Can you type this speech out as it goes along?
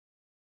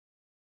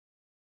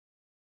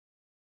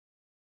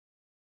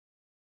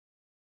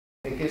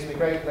It gives me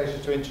great pleasure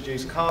to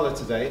introduce Carla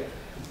today.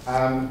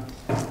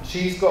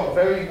 She's got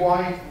very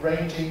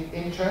wide-ranging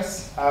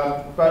interests,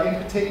 but in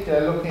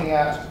particular looking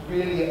at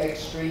really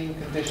extreme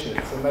conditions,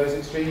 and those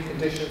extreme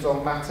conditions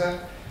on matter,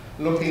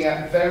 looking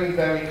at very,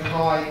 very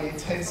high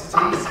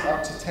intensities,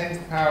 up to 10 to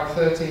the power of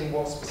 13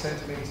 watts per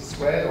centimetre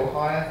squared or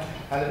higher,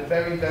 and at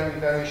very, very,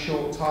 very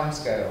short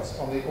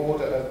timescales on the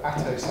order of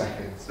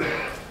attoseconds.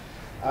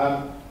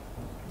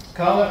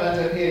 Carla earned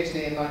her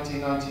PhD in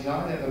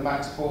 1999 at the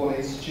Max Born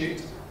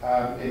Institute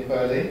in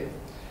Berlin,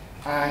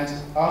 and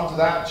after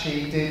that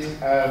she did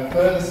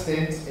further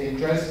stints in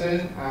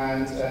Dresden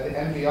and the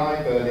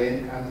MBI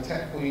Berlin and the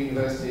Technical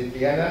University of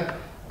Vienna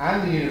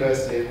and the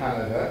University of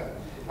Hanover.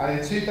 And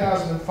in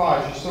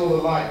 2005 she saw the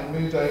light and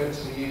moved over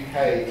to the UK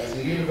as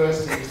a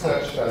University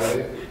Research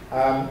Fellow,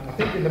 I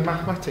think in the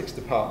Mathematics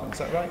Department, is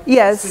that right?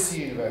 Yes.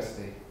 City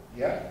University,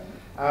 yeah.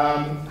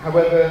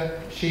 However,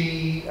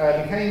 she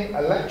became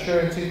a lecturer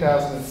in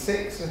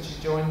 2006 and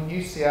she joined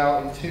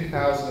UCL in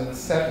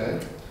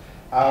 2007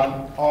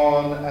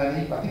 on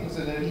an, I think it was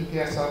an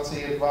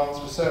EPSRT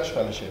Advanced Research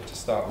Fellowship to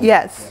start with.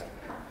 Yes.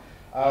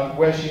 Yeah.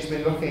 Where she's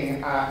been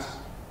looking at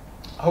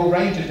a whole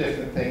range of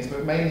different things,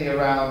 but mainly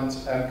around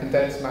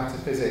condensed matter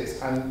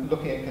physics and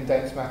looking at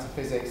condensed matter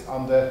physics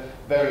under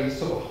very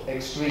sort of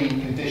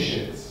extreme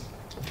conditions.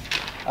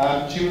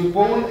 She was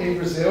born in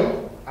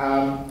Brazil.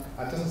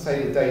 It doesn't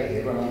say the date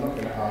here, but I'm not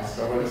going to ask,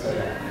 so I won't say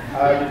that.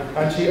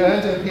 And she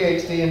earned her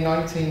PhD in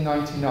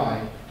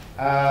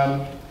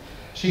 1999.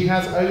 She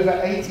has over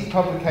 80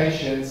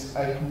 publications,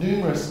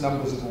 numerous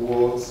numbers of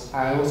awards,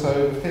 and also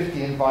over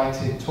 50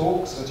 invited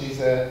talks, and she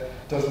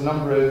does a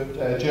number of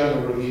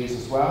journal reviews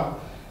as well.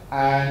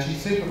 And she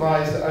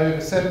supervised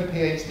over 7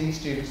 PhD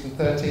students and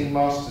 13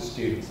 master's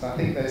students. And I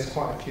think there's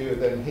quite a few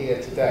of them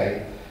here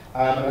today.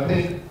 And I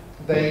think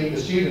the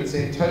students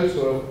in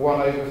total have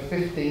won over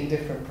 15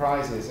 different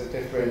prizes at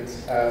different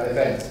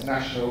events,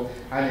 national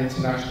and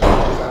international,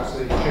 which is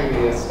absolutely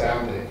truly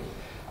astounding.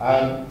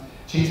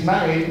 She's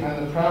married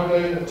and the proud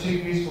owner of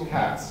 2 beautiful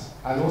cats,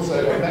 and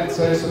also a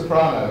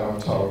mezzo-soprano, I'm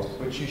told,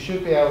 which you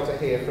should be able to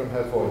hear from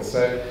her voice.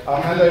 So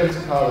I'll hand over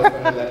to Carla for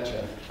her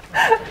lecture.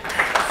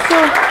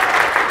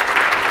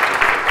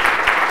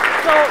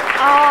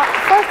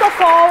 First of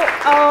all,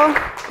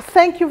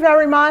 thank you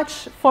very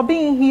much for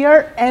being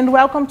here and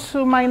welcome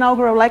to my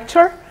inaugural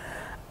lecture.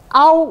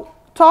 I'll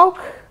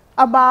talk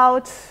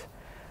about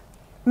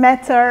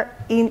matter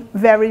in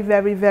very,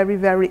 very, very,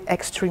 very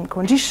extreme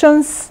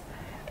conditions,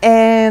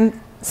 and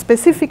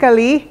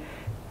specifically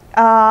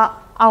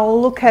I'll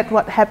look at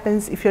what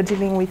happens if you're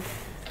dealing with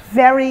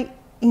very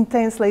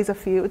intense laser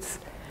fields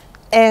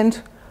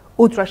and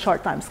ultra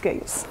short time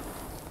scales.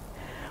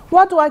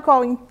 What do I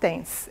call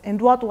intense and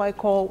what do I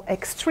call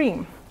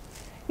extreme?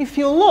 If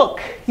you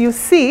look, you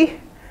see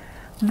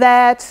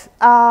that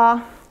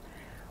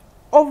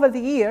over the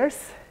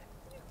years,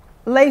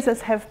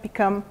 lasers have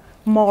become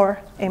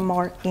more and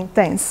more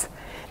intense.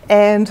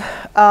 And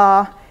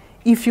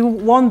if you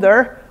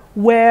wonder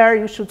where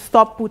you should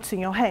stop putting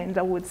your hand,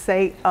 I would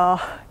say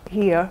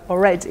here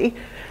already.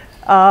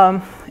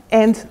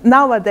 And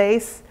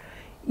nowadays,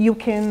 you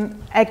can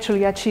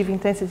actually achieve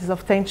intensities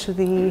of 10 to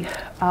the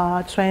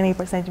 20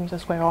 per centimeter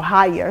square or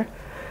higher.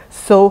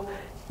 So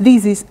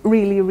this is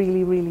really,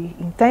 really, really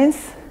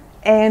intense.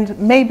 And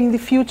maybe in the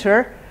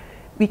future,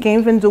 we can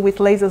even do with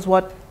lasers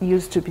what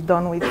used to be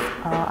done with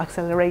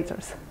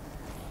accelerators,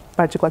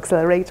 particle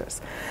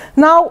accelerators.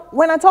 Now,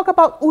 when I talk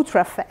about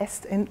ultra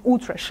fast and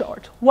ultra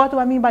short, what do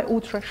I mean by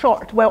ultra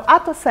short? Well,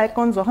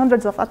 attoseconds or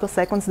hundreds of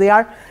attoseconds, they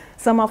are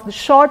some of the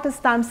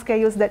shortest time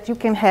scales that you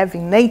can have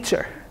in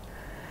nature.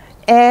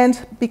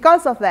 And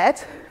because of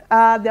that,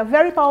 they are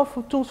very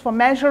powerful tools for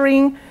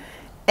measuring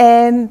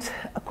and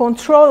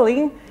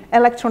controlling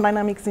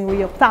electrodynamics in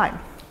real time.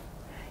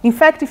 In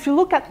fact, if you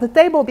look at the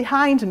table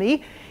behind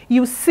me,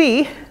 you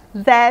see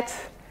that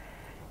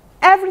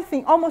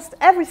everything, almost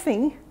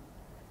everything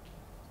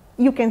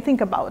you can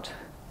think about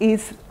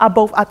is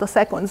above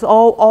attoseconds,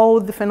 all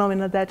the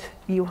phenomena that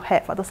you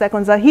have.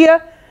 Attoseconds are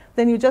here,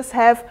 then you just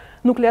have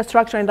nuclear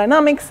structure and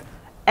dynamics,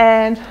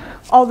 and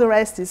all the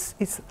rest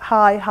is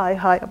high, high,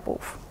 high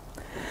above.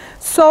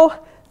 So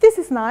this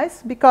is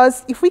nice,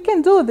 because if we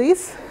can do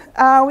this,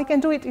 we can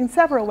do it in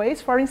several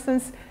ways. For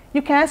instance,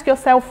 you can ask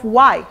yourself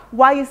why.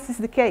 Why is this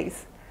the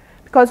case?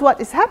 Because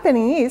what is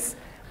happening is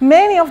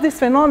many of these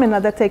phenomena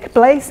that take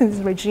place in this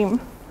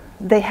regime,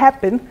 they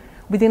happen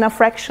within a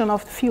fraction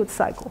of the field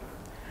cycle,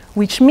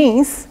 which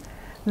means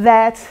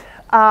that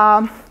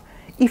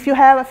if you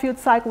have a field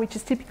cycle which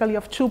is typically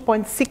of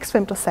 2.6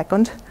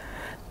 femtosecond,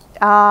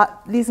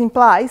 this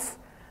implies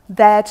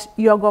that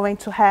you're going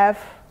to have,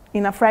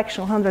 in a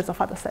fraction, hundreds of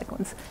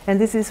attoseconds.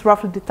 And this is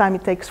roughly the time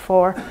it takes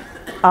for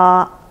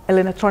an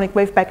electronic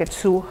wave packet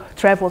to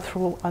travel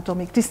through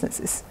atomic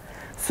distances.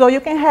 So you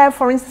can have,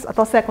 for instance,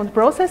 attosecond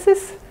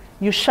processes.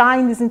 You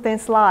shine this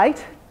intense light,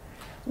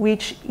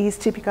 which is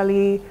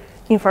typically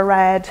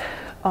infrared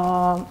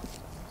or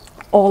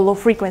low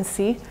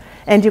frequency,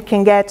 and you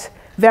can get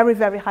very,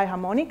 very high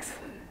harmonics.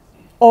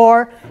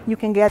 or you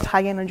can get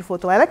high energy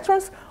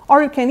photoelectrons,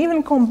 or you can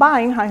even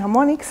combine high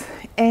harmonics,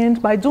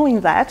 and by doing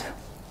that,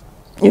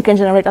 you can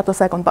generate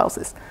attosecond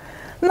pulses.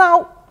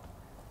 Now,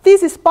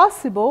 this is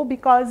possible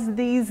because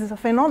these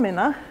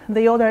phenomena,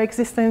 they owe their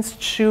existence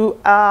to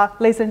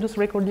laser-induced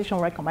recondition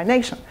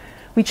recombination,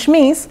 which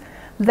means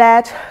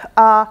that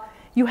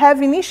you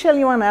have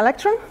initially one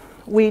electron,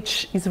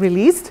 which is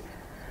released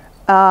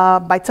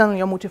by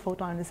tunneling or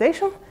multiphoton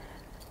ionization.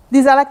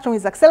 This electron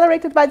is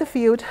accelerated by the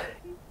field,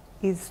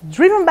 is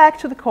driven back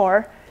to the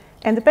core,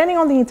 and depending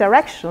on the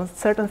interactions,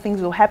 certain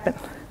things will happen.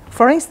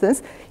 For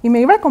instance, you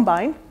may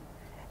recombine,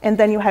 and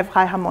then you have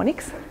high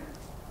harmonics,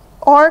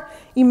 or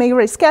you may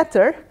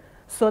rescatter,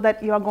 so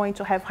that you are going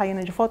to have high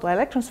energy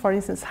photoelectrons, for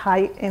instance,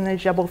 high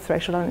energy above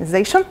threshold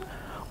ionization,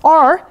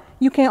 or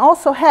you can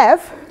also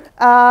have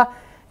an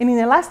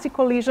inelastic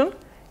collision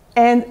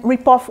and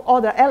rip off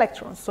other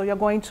electrons. So you're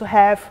going to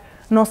have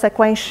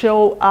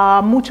non-sequential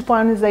multiple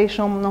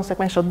ionization,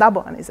 non-sequential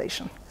double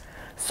ionization.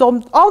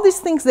 So all these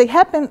things, they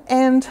happen,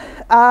 and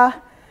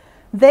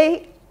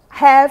they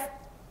have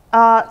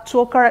to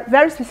occur at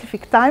very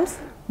specific times,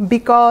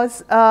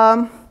 because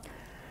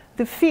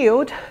the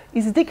field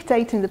is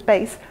dictating the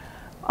pace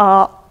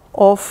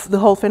of the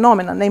whole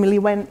phenomenon, namely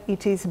when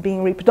it is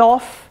being ripped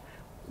off,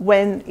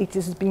 when it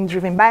is being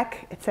driven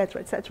back,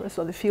 etc., etc.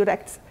 So the field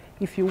acts,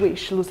 if you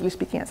wish, loosely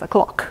speaking, as a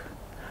clock.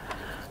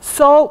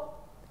 So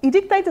it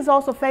dictates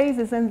also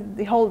phases and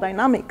the whole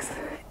dynamics.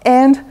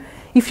 And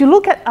if you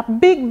look at a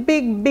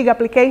big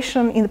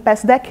application in the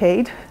past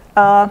decade,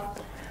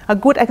 a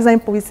good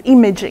example is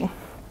imaging.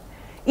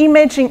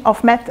 Imaging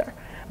of matter,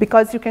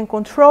 because you can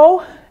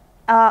control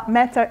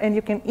matter and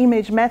you can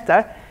image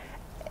matter.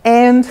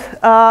 And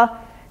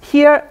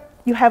here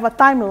you have a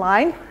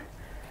timeline.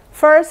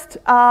 First,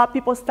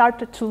 people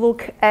started to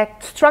look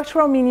at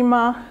structural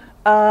minima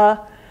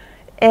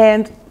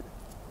and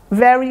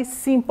very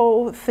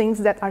simple things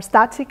that are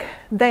static.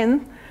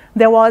 Then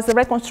there was a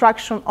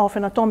reconstruction of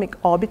an atomic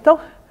orbital,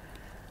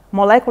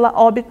 molecular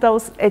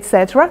orbitals,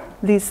 etc.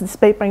 This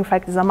paper, in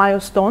fact, is a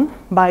milestone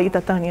by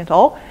Itatani et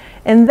al.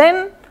 And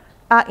then,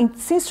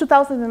 since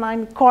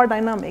 2009, core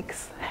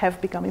dynamics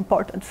have become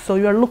important. So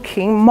you're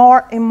looking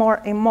more and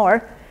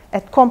more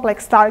at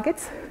complex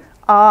targets,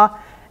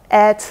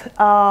 at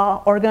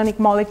organic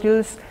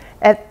molecules,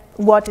 at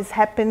what is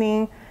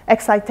happening,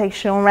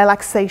 excitation,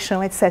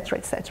 relaxation, etc.,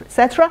 etc.,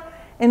 etc.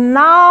 And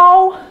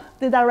now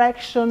the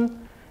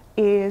direction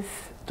is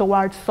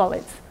towards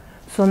solids.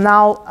 So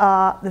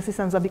now the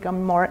systems are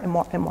becoming more and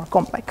more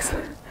complex.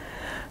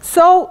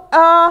 So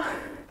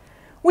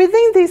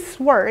within this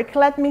work,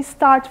 let me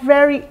start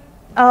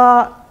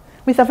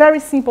with a very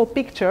simple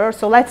picture.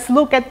 So let's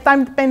look at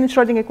time-dependent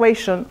Schrödinger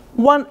equation,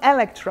 one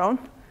electron.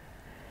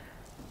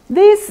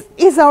 This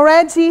is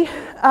already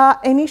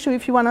an issue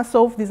if you want to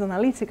solve this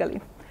analytically.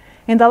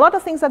 And a lot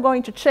of things are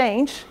going to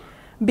change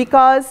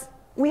because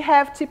we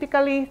have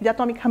typically the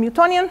atomic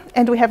Hamiltonian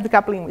and we have the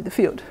coupling with the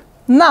field.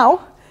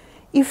 Now,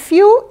 if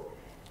you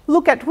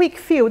look at weak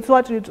fields,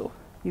 what do?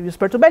 You use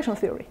perturbation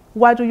theory.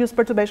 Why do you use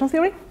perturbation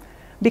theory?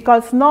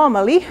 Because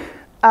normally,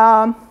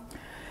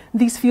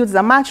 these fields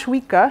are much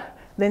weaker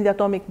than the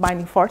atomic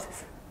binding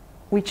forces,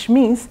 which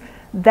means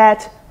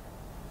that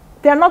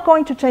they're not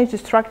going to change the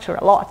structure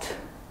a lot.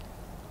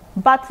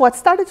 But what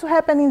started to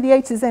happen in the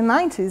 80s and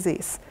 90s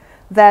is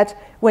that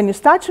when you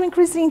start to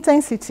increase the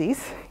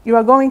intensities, you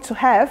are going to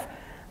have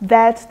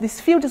that this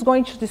field is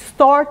going to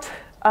distort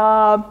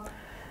a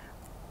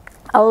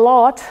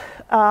lot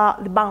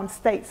the bound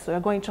states. So you're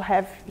going to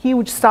have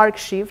huge Stark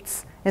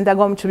shifts, and they're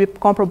going to be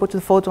comparable to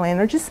the photon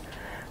energies.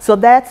 So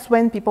that's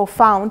when people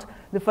found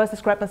the first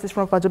discrepancies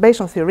from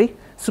perturbation theory.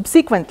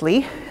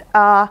 Subsequently,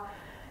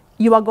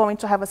 you are going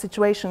to have a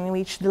situation in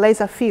which the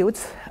laser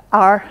fields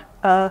are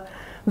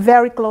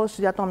very close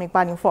to the atomic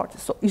binding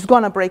forces. So it's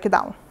going to break it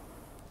down.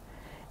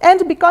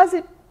 And because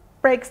it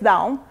breaks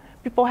down,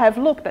 people have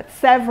looked at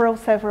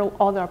several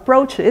other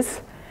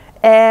approaches.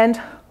 And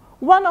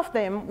one of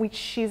them,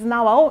 which is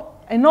now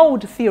an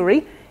old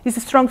theory, is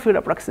the strong field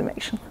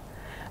approximation.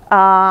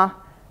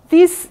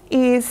 This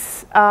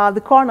is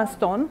the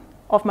cornerstone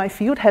of my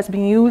field, has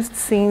been used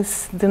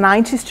since the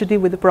 90s to deal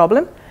with the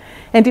problem.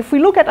 And if we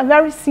look at a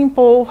very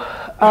simple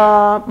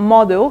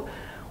model,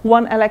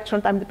 one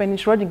electron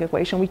time-dependent Schrödinger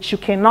equation, which you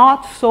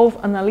cannot solve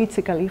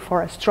analytically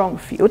for a strong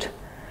field,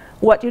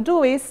 what you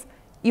do is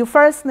you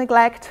first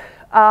neglect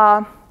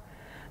the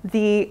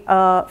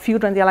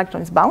field when the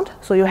electron is bound,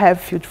 so you have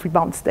field-free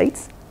bound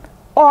states,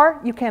 or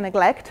you can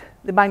neglect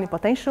the binding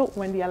potential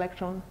when the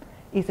electron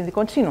is in the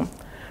continuum.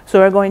 So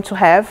we're going to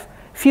have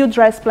field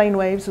dress plane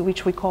waves,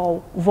 which we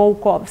call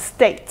Volkov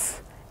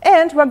states.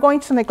 And we're going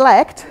to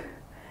neglect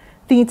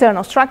the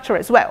internal structure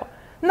as well.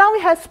 Now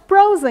it has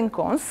pros and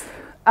cons.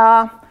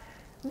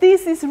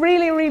 This is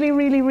really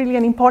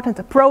an important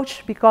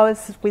approach,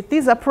 because with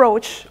this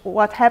approach,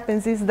 what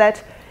happens is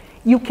that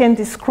you can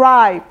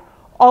describe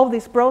all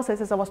these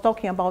processes I was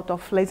talking about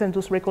of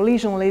laser-induced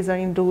recollision,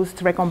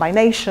 laser-induced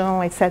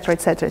recombination, etc.,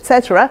 etc.,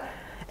 etc.,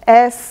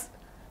 as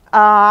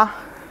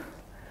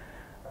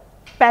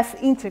path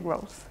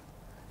integrals.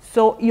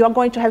 So you are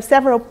going to have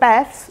several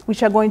paths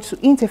which are going to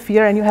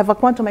interfere, and you have a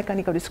quantum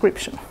mechanical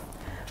description.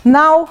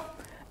 Now,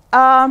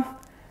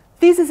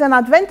 this is an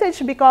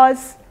advantage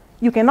because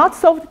you cannot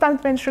solve the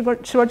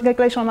time-dependent Schrödinger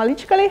equation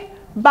analytically,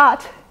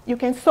 but you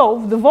can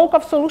solve the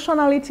Volkoff solution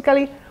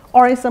analytically,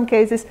 or in some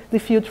cases, the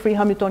field-free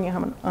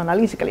Hamiltonian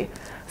analytically.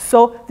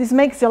 So this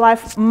makes your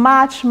life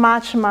much,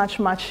 much, much,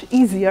 much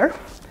easier.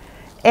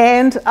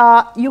 And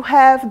you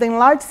have the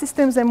enlarged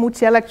systems and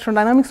multi-electron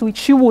dynamics,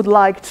 which you would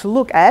like to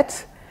look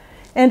at.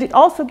 And it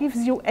also gives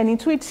you an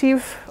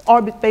intuitive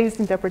orbit-based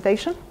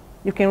interpretation.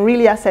 You can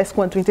really assess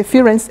quantum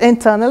interference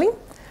and tunneling.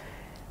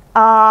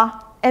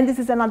 And this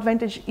is an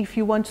advantage if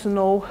you want to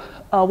know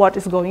what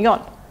is going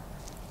on.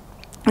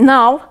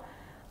 Now,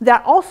 there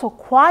are also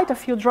quite a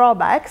few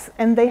drawbacks,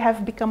 and they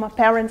have become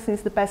apparent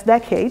since the past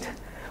decade.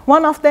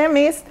 One of them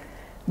is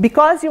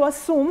because you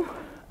assume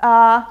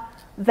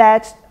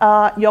that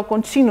your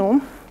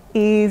continuum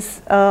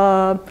is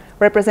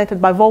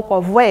represented by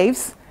Volkoff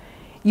waves,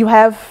 you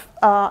have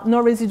no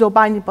residual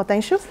binding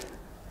potentials.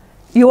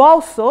 You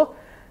also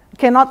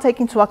cannot take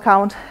into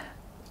account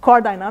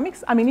core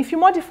dynamics. I mean, if you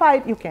modify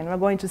it, you can. We're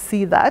going to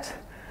see that.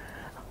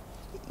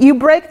 You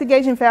break the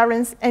gauge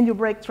invariance, and you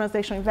break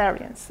translation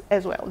invariance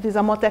as well. These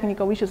are more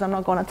technical issues I'm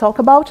not going to talk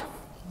about.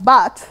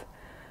 But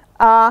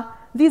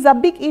these are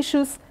big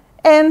issues,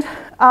 and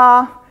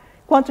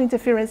quantum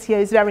interference here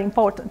is very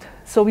important.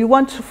 So we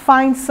want to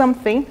find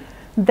something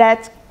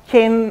that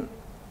can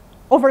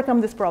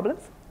overcome these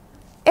problems,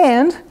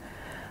 and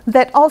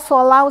that also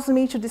allows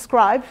me to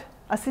describe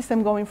a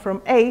system going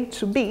from A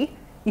to B.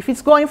 If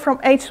it's going from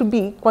A to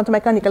B quantum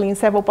mechanically in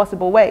several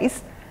possible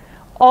ways,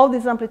 all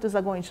these amplitudes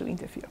are going to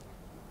interfere.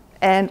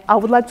 And I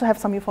would like to have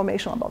some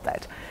information about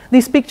that.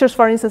 These pictures,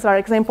 for instance, are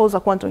examples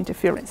of quantum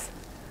interference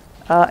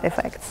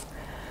effects,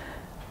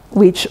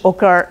 which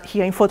occur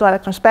here in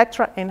photoelectron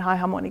spectra and high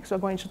harmonics. We're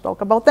going to talk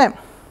about them.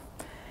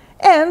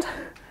 And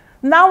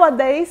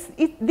nowadays,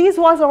 this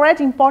was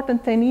already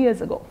important 10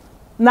 years ago.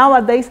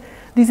 Nowadays,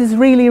 this is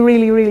really,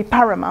 really, really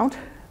paramount,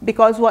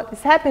 because what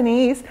is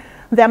happening is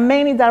there are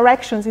many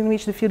directions in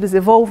which the field is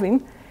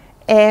evolving,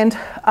 and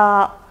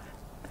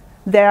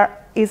there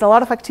is a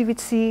lot of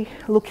activity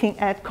looking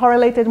at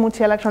correlated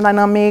multi-electron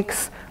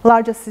dynamics,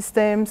 larger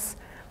systems,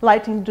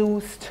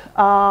 light-induced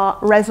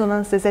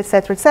resonances, et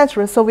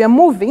cetera, so we are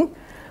moving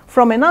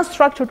from an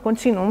unstructured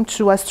continuum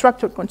to a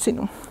structured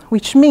continuum,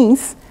 which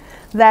means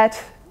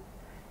that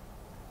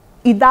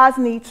it does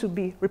need to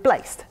be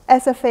replaced.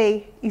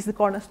 SFA is the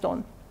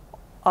cornerstone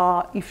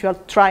if you're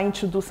trying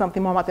to do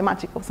something more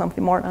mathematical,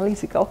 something more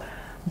analytical,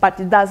 but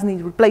it does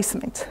need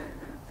replacement.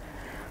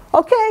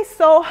 Okay,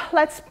 so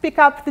let's pick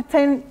up the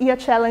 10-year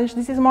challenge.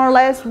 This is more or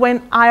less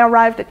when I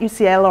arrived at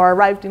UCL, or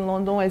arrived in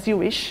London, as you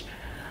wish.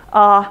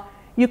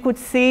 You could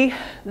see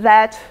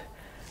that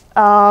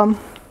I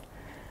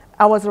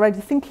was already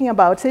thinking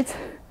about it.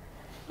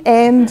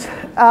 And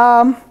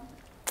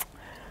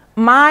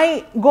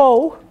my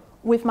goal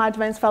with my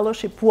advanced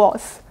fellowship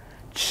was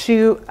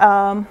to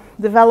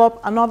develop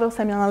a novel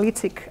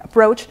semi-analytic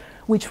approach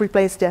which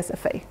replaced the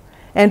SFA.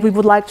 And we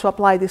would like to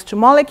apply this to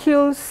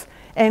molecules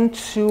and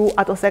to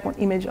attosecond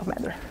image of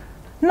matter.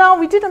 Now,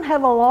 we didn't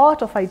have a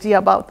lot of idea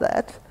about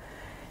that.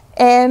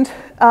 And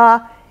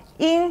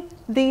in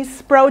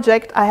this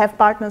project, I have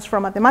partners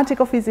from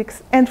mathematical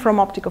physics and from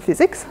optical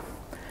physics.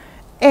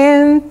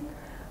 And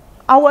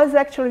I was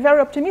actually very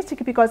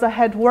optimistic because I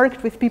had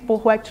worked with people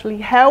who actually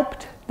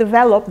helped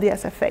develop the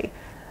SFA,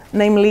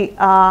 namely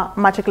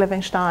Maciek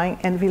Lewenstein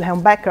and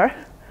Wilhelm Becker.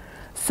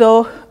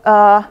 So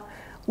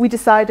we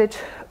decided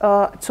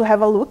to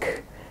have a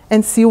look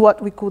and see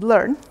what we could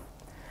learn.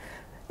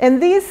 And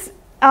these,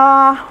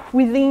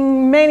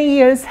 within many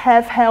years,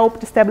 have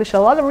helped establish a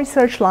lot of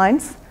research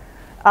lines.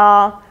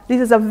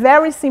 This is a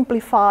very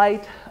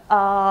simplified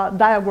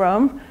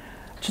diagram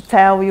to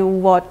tell you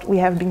what we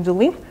have been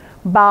doing,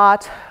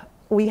 but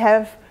we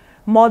have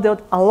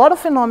modeled a lot of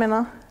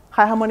phenomena: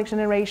 high harmonic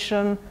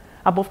generation,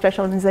 above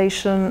threshold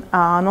ionization,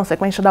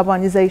 non-sequential double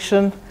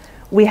ionization.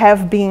 We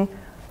have been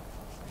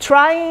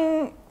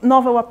trying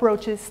novel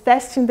approaches,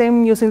 testing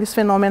them using this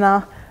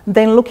phenomena,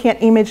 then looking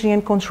at imaging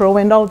and control,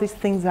 and all these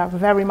things are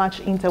very much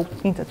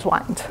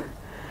intertwined.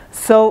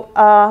 So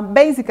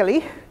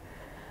basically,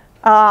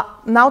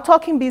 now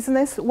talking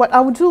business, what I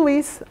will do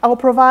is I'll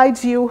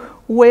provide you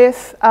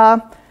with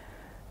a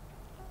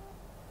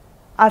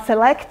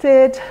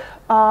selected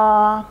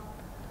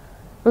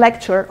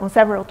lecture on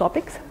several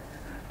topics.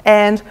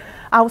 And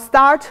I'll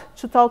start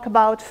to talk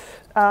about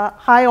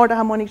high-order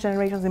harmonic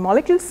generations in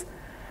molecules,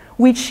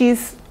 which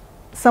is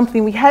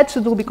something we had to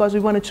do because we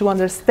wanted to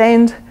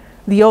understand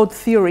the old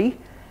theory,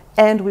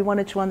 and we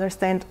wanted to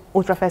understand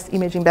ultrafast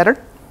imaging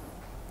better.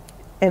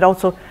 And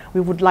also,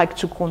 we would like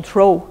to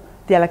control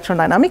the electron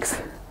dynamics.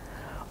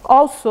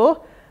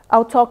 Also,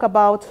 I'll talk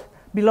about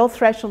below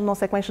threshold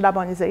non-sequential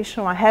double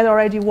ionization. I had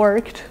already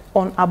worked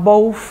on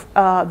above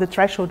the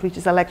threshold, which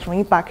is electron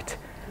impact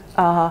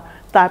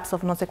types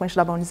of non-sequential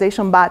double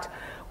ionization, but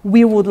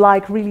we would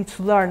like really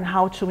to learn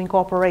how to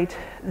incorporate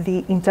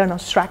the internal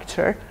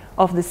structure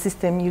of the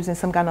system using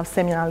some kind of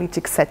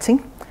semi-analytic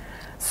setting.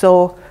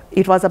 So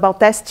it was about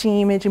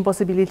testing imaging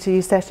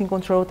possibilities, testing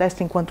control,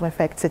 testing quantum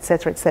effects,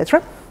 etc.,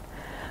 etc.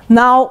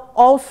 Now,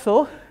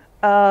 also,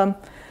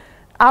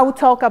 I will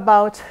talk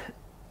about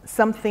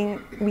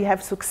something we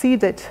have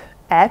succeeded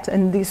at,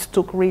 and this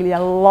took really a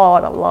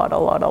lot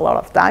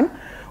of time,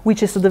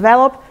 which is to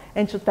develop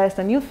and to test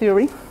a new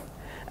theory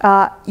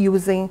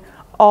using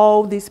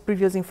all this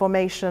previous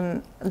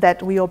information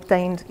that we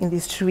obtained in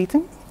these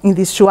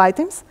two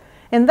items.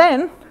 And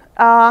then,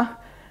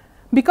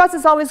 because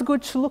it's always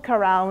good to look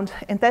around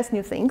and test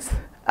new things,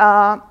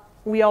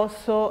 we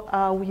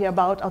also hear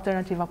about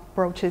alternative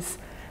approaches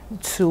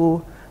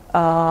to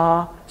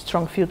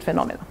strong field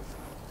phenomena.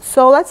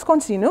 So let's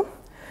continue.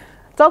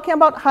 Talking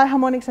about high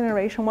harmonic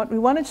generation, what we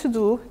wanted to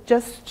do,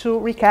 just to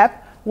recap,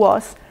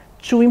 was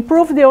to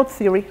improve the old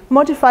theory,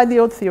 modify the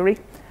old theory,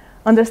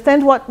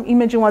 understand what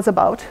imaging was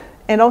about,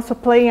 and also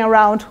playing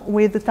around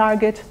with the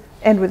target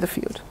and with the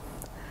field.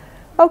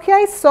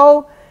 Okay,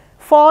 so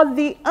for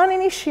the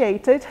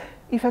uninitiated,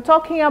 if you're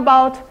talking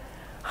about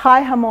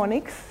high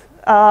harmonics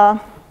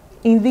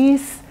in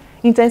this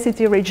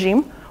intensity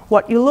regime,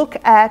 what you look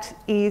at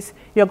is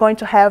you're going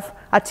to have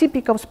a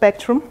typical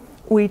spectrum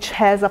which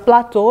has a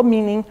plateau,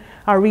 meaning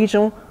a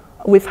region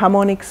with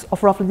harmonics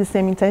of roughly the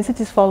same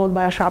intensities followed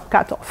by a sharp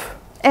cutoff.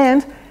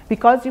 And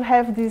because you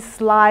have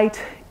this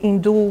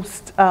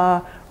light-induced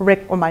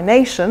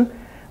recombination,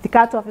 the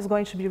cutoff is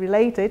going to be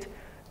related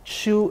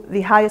to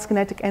the highest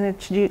kinetic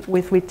energy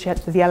with which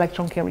the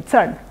electron can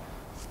return.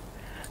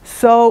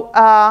 So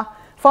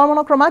for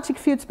monochromatic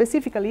field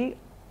specifically,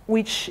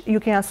 which you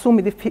can assume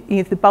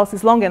if the pulse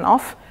is long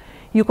enough,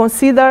 you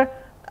consider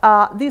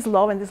this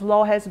law, and this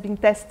law has been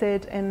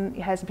tested and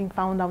it has been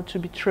found out to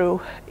be true.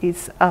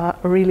 It's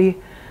really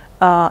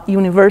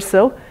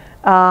universal.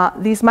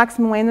 This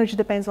maximum energy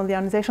depends on the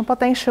ionization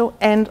potential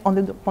and on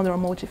the ponderal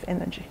motive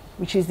energy,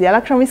 which is the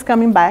electron is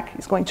coming back,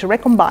 is going to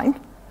recombine,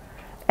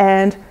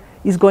 and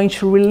is going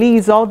to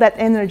release all that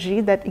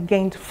energy that it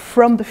gained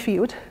from the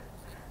field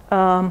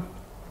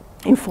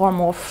in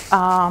form of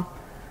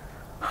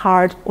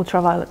hard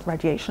ultraviolet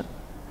radiation.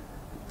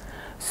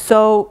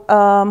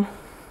 So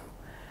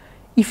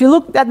if you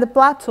look at the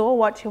plateau,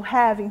 what you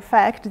have, in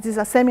fact, this is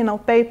a seminal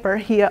paper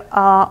here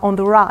on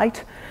the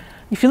right.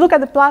 If you look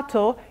at the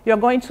plateau, you're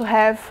going to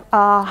have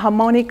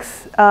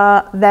harmonics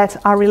that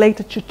are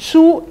related to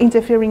two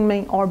interfering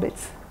main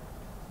orbits,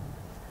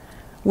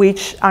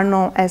 which are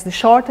known as the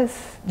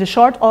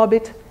short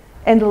orbit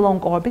and the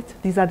long orbit.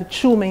 These are the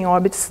two main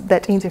orbits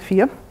that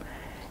interfere.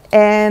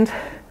 And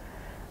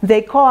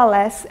they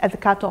coalesce at the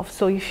cutoff.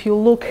 So if you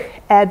look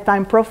at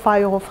time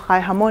profile of high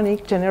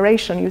harmonic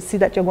generation, you see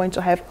that you're going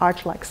to have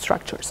arch-like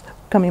structures.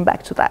 Coming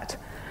back to that.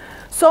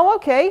 So,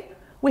 okay,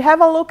 we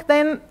have a look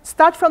then,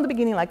 start from the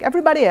beginning like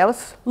everybody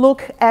else,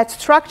 look at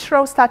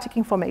structural static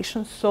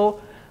information. So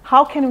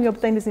how can we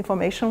obtain this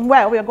information?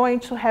 Well, we are going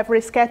to have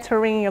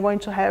rescattering, you're going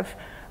to have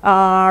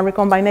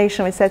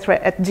recombination, etc.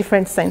 at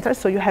different centers.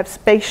 So you have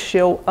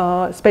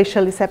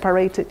spatially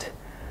separated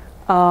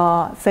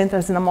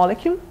centers in a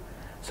molecule.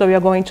 So we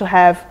are going to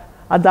have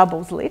a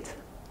double slit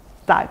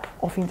type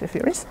of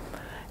interference.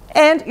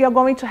 And you're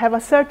going to have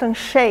a certain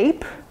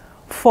shape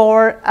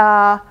for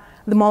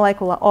the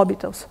molecular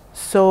orbitals.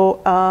 So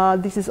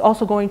this is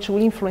also going to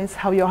influence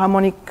how your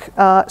harmonic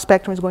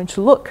spectrum is going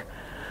to look.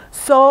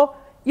 So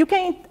you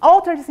can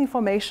alter this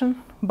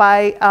information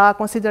by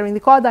considering the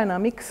core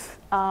dynamics,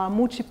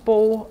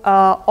 multiple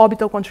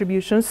orbital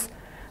contributions,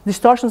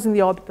 distortions in the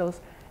orbitals,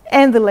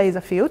 and the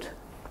laser field.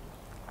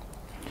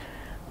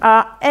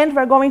 And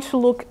we're going to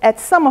look at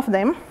some of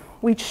them,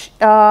 which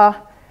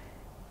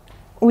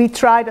we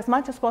tried as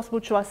much as possible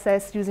to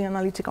assess using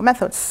analytical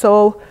methods.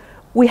 So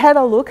we had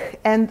a look,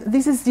 and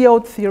this is the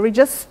old theory.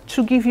 Just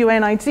to give you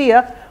an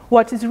idea,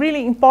 what is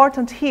really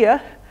important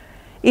here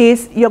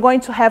is you're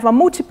going to have a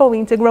multiple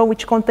integral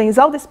which contains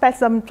all the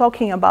specs I'm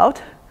talking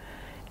about,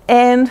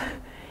 and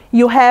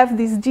you have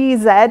this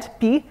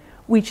DZP,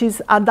 which is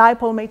a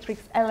dipole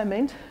matrix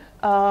element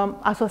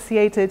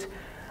associated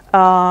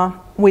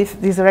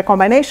with this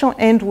recombination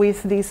and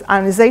with this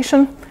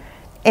ionization,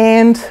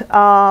 and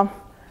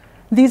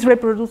this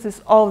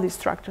reproduces all these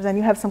structures, and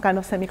you have some kind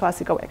of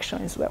semi-classical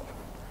action as well.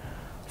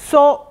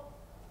 So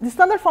the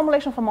standard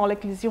formulation for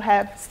molecules, you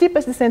have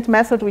steepest descent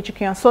method, which you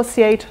can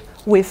associate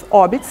with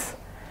orbits.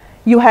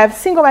 You have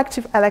single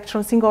active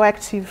electron, single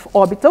active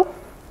orbital,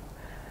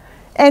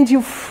 and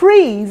you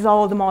freeze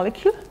all the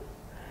molecule,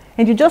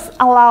 and you just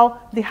allow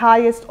the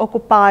highest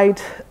occupied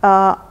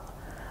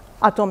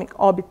atomic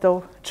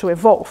orbital to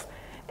evolve.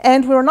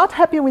 And we were not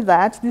happy with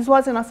that. This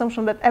was an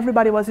assumption that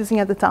everybody was using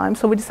at the time,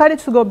 so we decided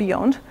to go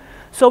beyond.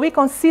 So we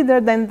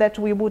considered then that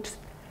we would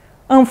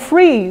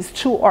unfreeze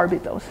two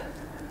orbitals.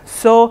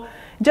 So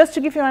just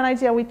to give you an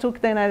idea, we took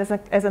then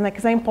as an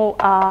example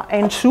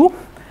N2.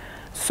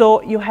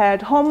 So you had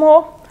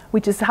HOMO,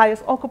 which is the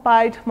highest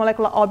occupied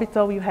molecular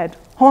orbital. You had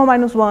HOMO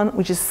 -1,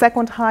 which is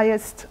second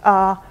highest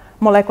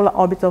molecular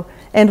orbital,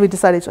 and we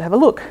decided to have a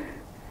look.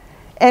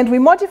 And we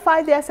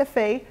modified the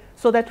SFA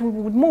so that we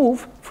would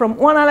move from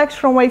one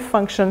electron wave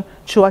function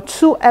to a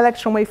 2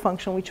 electron wave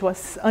function, which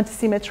was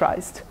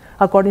antisymmetrized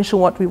according to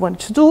what we wanted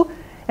to do.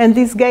 And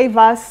this gave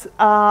us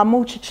a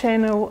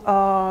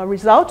multi-channel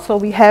result. So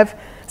we have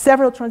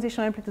several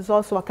transition amplitudes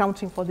also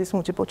accounting for these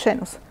multiple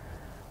channels.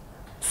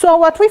 So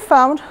what we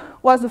found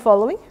was the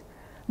following,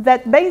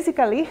 that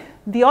basically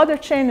the other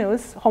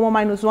channels, HOMO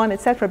 -1,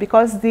 etc.,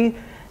 because the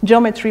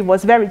geometry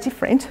was very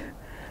different,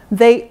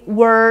 they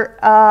were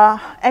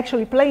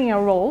actually playing a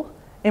role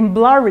in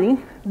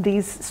blurring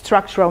this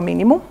structural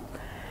minimum.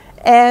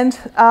 And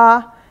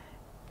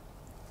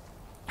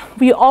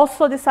we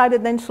also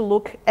decided then to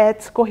look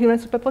at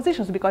coherent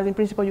superpositions, because in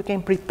principle you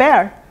can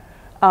prepare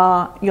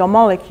your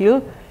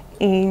molecule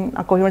in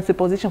a coherent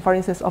superposition, for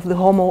instance, of the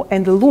HOMO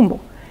and the LUMO.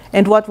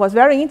 And what was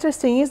very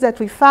interesting is that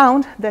we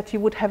found that you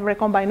would have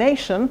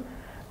recombination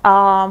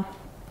and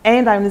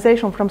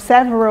ionization from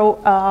several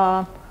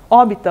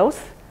orbitals,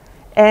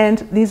 and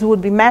these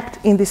would be mapped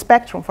in the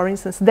spectrum. For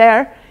instance,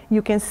 there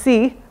you can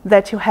see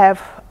that you have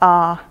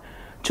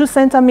 2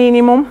 center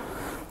minimum,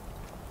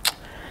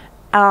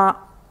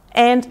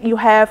 and you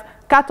have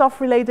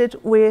cutoff related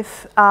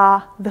with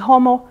the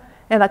HOMO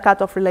and a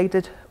cutoff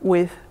related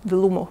with the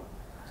LUMO.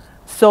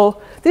 So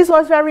this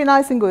was very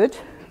nice and good,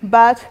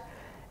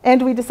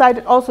 and we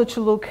decided also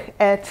to look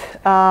at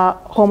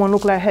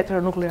homonuclear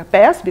heteronuclear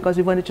pairs, because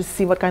we wanted to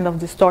see what kind of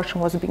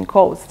distortion was being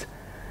caused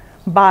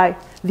by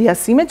the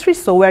asymmetry.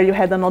 So where you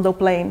had a nodal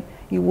plane,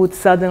 you would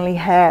suddenly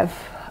have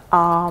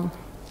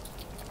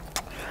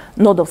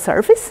nodal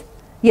surface.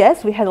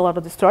 Yes, we had a lot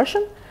of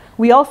distortion.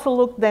 We also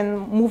looked then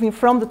moving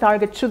from the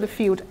target to the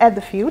field at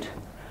the field.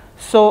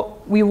 So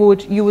we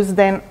would use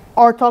then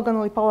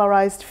orthogonally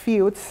polarized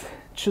fields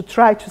to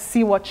try to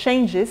see what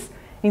changes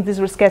in this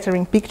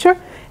rescattering picture.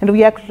 And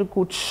we actually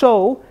could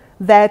show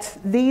that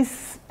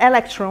this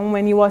electron,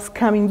 when it was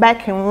coming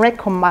back and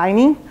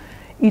recombining,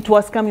 it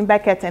was coming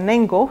back at an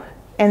angle,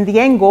 and the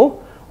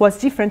angle was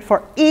different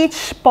for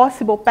each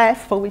possible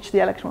path for which the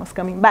electron was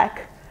coming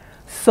back.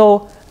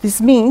 So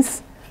this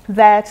means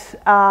that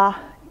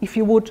if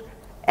you would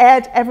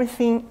add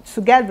everything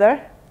together,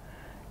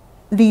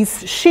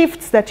 these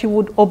shifts that you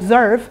would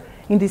observe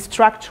in these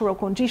structural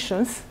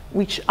conditions,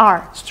 which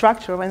are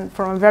structural and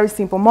from a very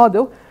simple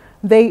model,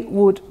 they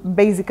would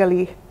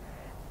basically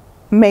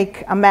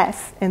make a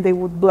mess and they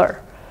would blur.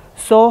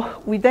 So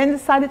we then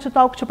decided to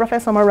talk to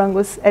Professor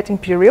Marangos at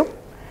Imperial.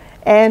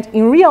 And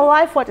in real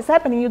life, what is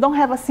happening, you don't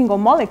have a single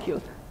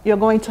molecule. You're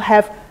going to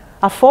have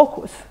a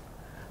focus.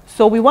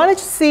 So we wanted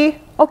to see,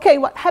 okay,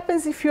 what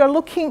happens if you're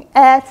looking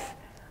at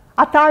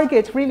a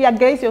target, really a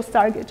gaseous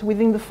target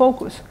within the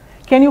focus?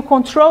 Can you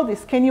control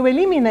this? Can you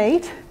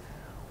eliminate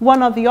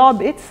one of the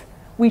orbits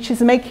which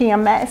is making a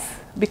mess?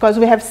 Because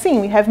we have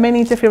seen, we have many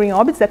interfering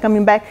orbits that are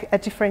coming back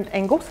at different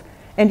angles,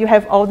 and you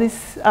have all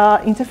this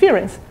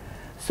interference.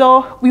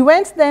 So we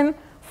went then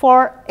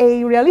for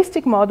a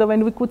realistic model,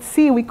 and we could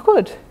see we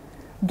could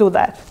do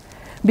that.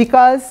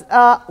 Because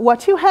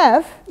what you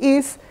have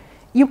is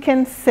you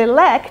can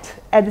select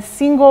at the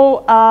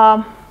single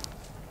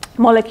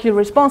molecular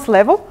response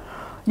level,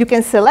 you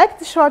can select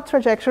the short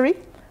trajectory,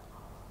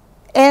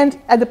 and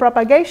at the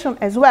propagation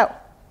as well.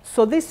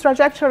 So this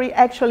trajectory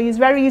actually is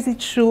very easy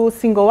to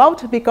single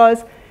out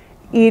because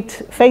it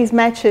phase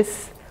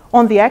matches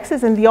on the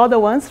axis, and the other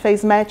ones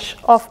phase match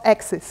off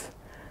axis.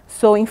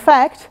 So in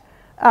fact,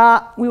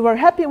 we were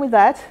happy with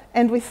that,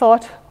 and we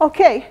thought,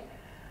 okay,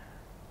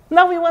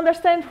 now we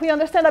understand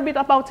a bit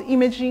about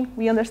imaging,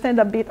 we understand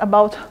a bit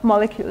about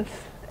molecules,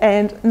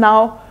 and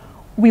now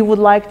we would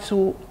like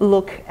to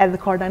look at the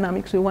core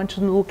dynamics. We want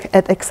to look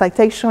at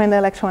excitation and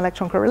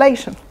electron-electron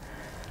correlation.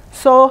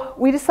 So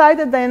we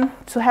decided then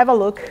to have a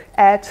look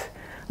at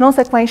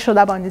non-sequential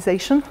double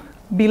ionization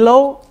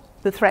below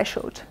the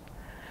threshold.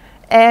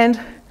 And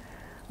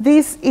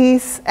this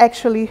is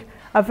actually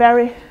a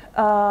very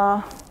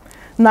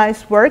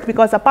nice work,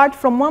 because apart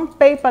from one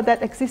paper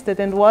that existed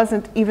and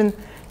wasn't even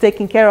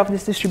taking care of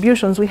these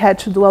distributions, we had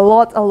to do a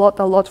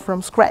lot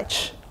from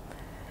scratch.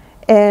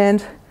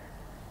 And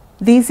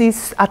this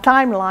is a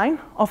timeline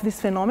of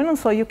this phenomenon,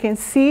 so you can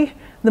see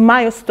the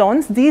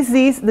milestones. This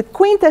is the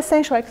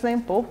quintessential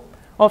example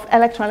of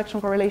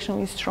electron-electron correlation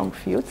in strong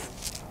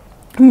fields,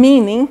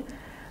 meaning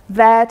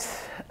that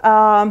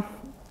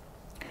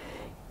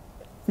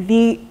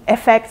the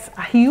effects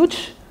are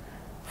huge.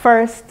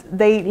 First,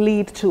 they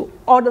lead to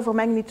orders of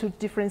magnitude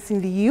difference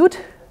in the yield.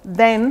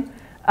 Then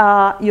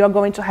you are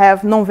going to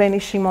have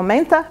non-vanishing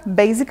momenta,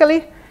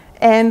 basically,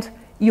 and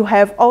you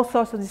have all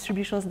sorts of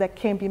distributions that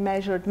can be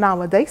measured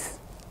nowadays.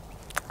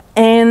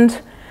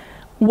 And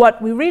what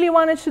we really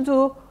wanted to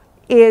do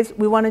is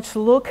we wanted to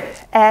look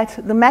at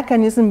the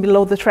mechanism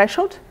below the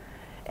threshold,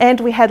 and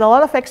we had a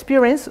lot of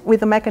experience with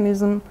the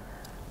mechanism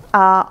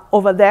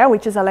over there,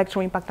 which is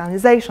electron impact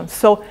ionization.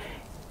 So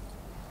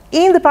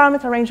in the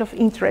parameter range of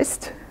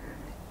interest,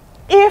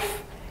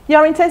 if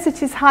your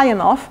intensity is high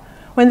enough,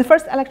 when the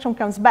first electron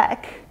comes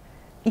back,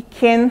 it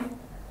can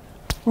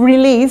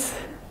release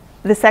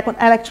the second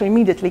electron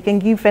immediately. It can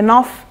give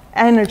enough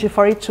energy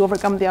for it to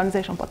overcome the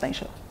ionization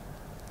potential.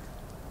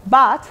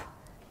 But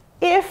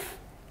If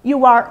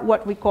you are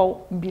what we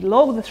call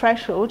below the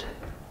threshold,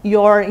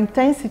 your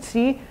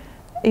intensity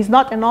is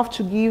not enough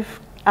to give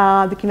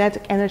the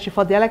kinetic energy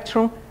for the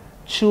electron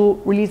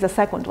to release a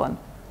second one.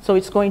 So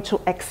it's going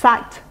to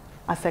excite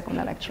a second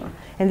electron.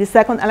 And the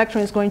second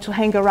electron is going to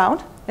hang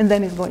around, and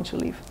then it's going to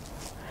leave.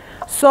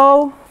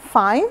 So,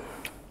 fine.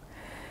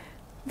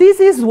 This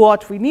is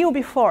what we knew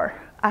before.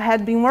 I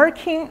had been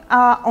working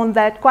on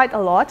that quite a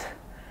lot.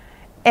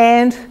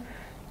 And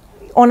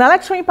on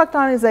electron impact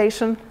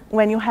ionization,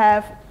 when you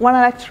have one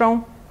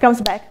electron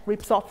comes back,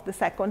 rips off the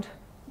second,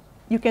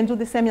 you can do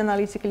the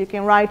semi-analytically. You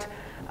can write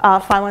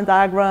Feynman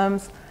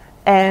diagrams,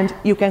 and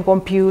you can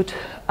compute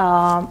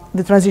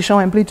the transition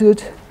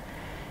amplitude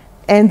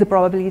and the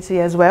probability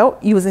as well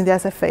using the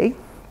SFA.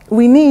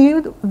 We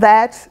knew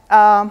that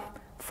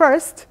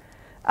first,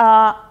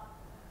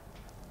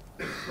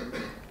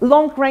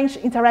 long-range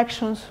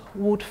interactions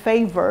would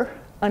favor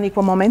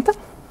unequal momentum.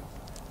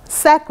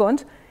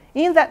 Second,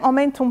 in that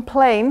momentum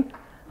plane,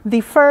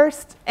 the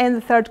first and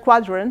the third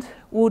quadrant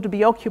would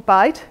be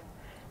occupied.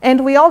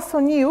 And we also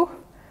knew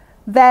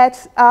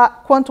that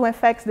quantum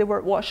effects, they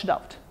were washed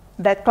out,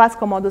 that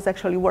classical models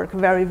actually work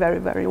very, very,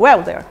 very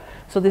well there.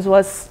 So this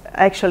was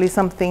actually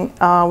something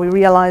we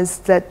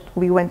realized that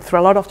we went through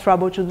a lot of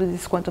trouble to do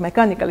this quantum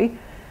mechanically,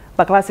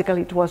 but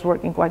classically it was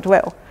working quite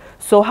well.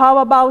 So how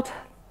about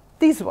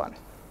this one?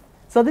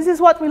 So this is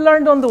what we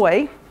learned on the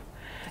way.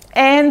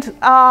 And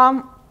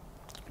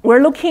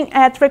we're looking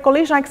at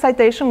recollision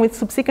excitation with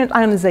subsequent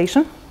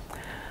ionization,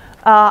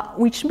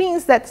 which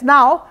means that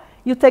now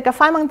you take a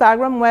Feynman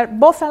diagram where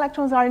both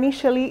electrons are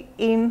initially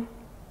in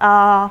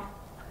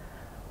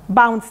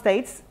bound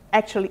states,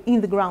 actually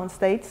in the ground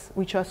states,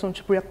 which are assumed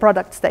to be a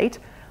product state.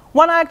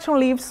 One electron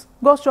leaves,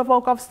 goes to a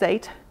Volkov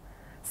state.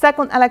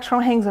 Second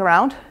electron hangs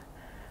around.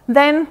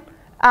 Then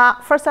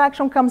first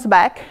electron comes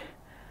back,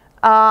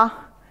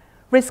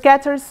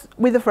 rescatters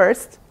with the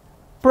first,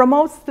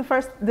 promotes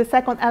the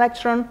second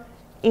electron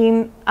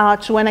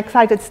to an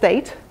excited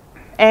state,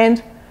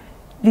 and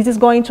this is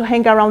going to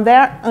hang around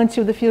there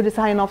until the field is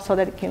high enough so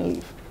that it can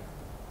leave.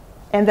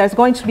 And there's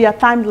going to be a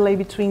time delay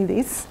between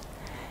these.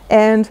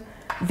 And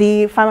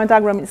the Feynman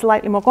diagram is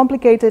slightly more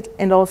complicated,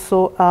 and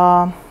also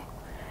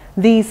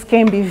these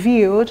can be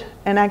viewed,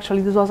 and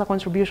actually this was a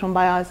contribution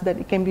by us, that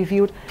it can be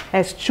viewed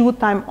as two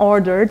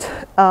time-ordered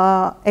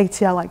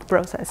ATL-like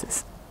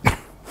processes.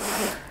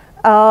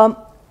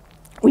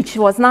 Which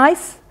was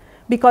nice,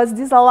 because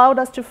this allowed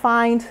us to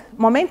find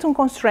momentum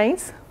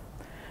constraints,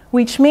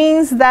 which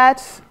means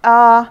that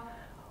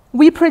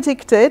we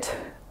predicted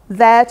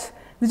that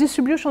the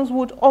distributions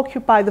would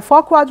occupy the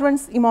four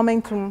quadrants in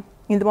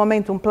the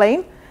momentum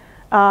plane,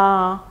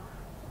 and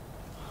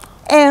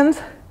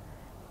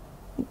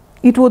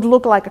it would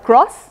look like a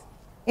cross,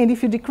 and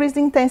if you decrease the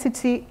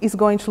intensity, it's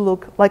going to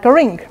look like a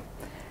ring.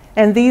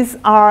 And these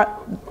are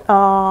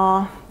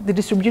the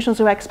distributions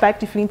you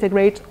expect if you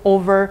integrate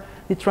over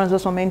the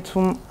transverse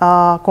momentum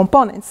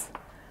components.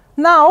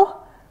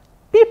 Now,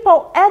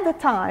 people at the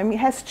time, it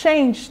has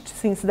changed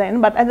since then,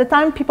 but at the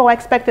time people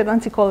expected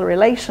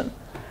anticorrelation,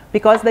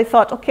 because they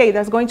thought, okay,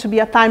 there's going to be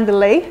a time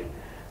delay,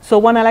 so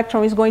one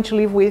electron is going to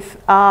leave with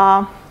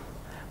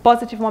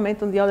positive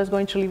momentum, the other is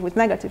going to leave with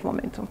negative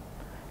momentum.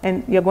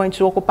 And you're going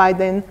to occupy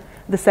then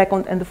the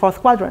second and the fourth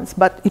quadrants.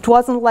 But it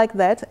wasn't like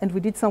that, and we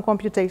did some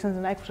computations,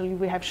 and actually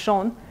we have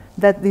shown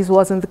that this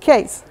wasn't the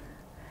case.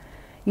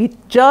 It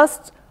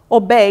just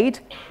obeyed,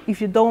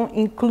 if you don't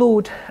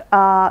include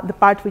the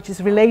part which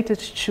is related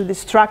to the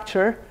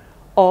structure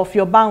of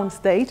your bound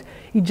state,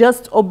 it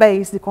just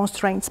obeys the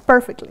constraints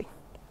perfectly.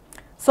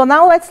 So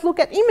now let's look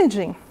at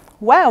imaging.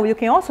 Well, you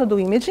can also do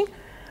imaging,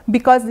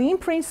 because the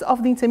imprints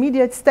of the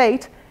intermediate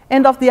state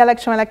and of the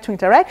electron-electron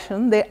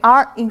interaction, they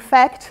are in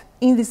fact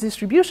in this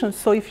distribution.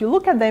 So if you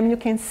look at them, you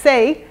can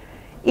say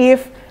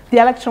if the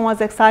electron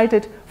was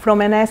excited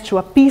from an S to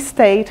a P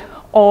state,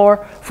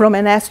 or from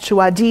an S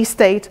to a D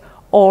state,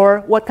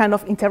 or what kind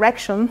of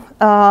interaction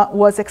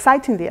was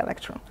exciting the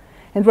electron.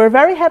 And we're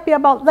very happy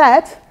about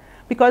that,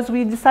 because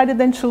we decided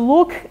then to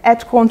look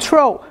at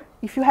control.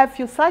 If you have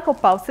few cycle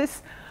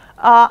pulses,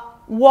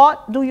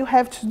 what do you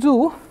have to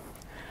do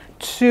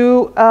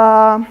to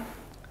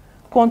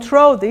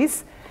control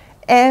this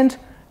and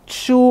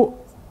to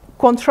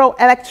control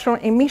electron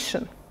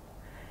emission?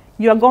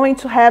 You are going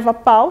to have a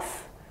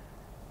pulse.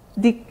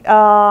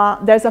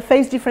 There's a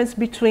phase difference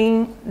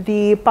between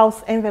the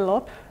pulse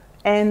envelope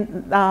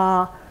and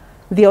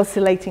the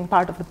oscillating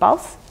part of the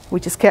pulse,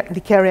 which is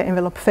the carrier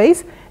envelope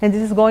phase. And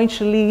this is going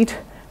to lead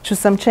to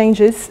some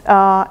changes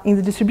in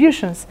the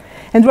distributions.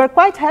 And we're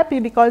quite happy,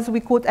 because we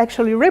could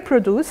actually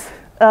reproduce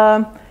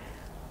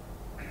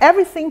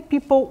everything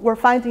people were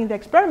finding in the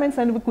experiments,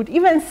 and we could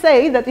even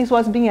say that this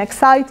was being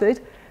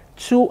excited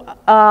to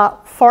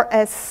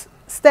 4S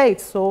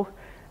states, so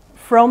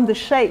from the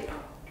shape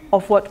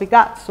of what we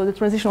got. So the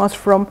transition was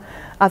from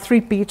a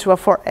 3P to a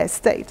 4S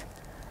state.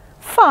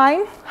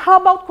 Fine. How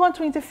about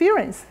quantum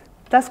interference?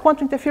 Does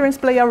quantum interference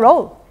play a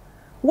role?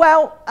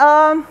 Well,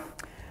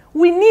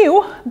 we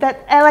knew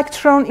that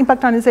electron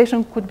impact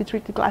ionization could be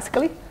treated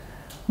classically,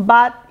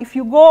 but if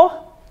you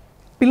go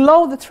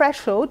below the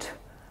threshold,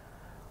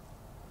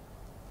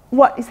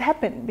 what is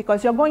happening?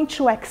 Because you're going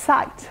to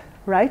excite,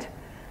 right?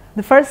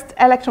 The first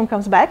electron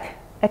comes back,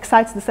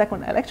 excites the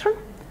second electron,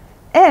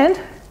 and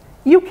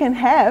you can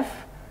have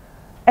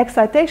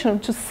excitation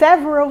to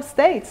several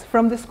states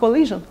from this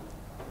collision.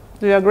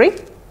 Do you agree?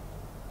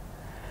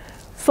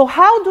 So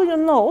how do you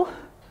know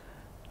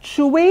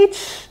to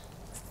which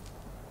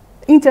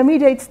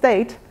intermediate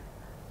state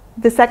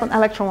the second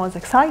electron was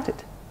excited,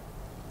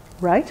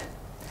 right?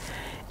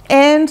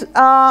 And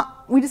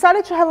we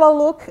decided to have a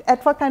look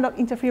at what kind of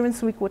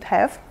interference we could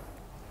have.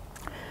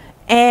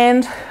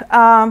 And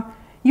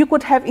you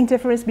could have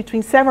interference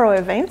between several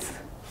events,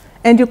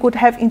 and you could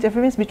have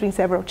interference between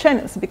several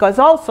channels, because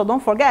also,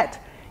 don't forget,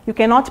 you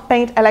cannot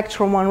paint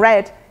electron 1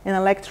 red and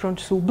electron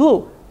 2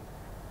 blue.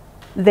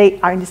 They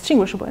are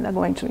indistinguishable and are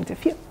going to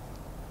interfere.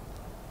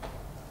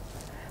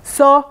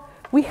 So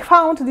we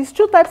found these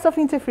two types of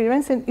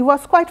interference, and it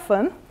was quite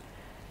fun,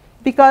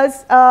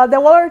 because there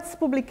were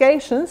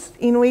publications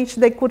in which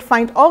they could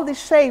find all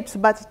these shapes,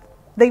 but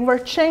they were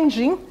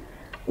changing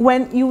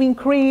when you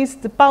increase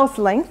the pulse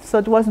length.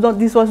 So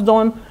this was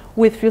done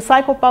with few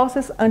cycle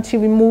pulses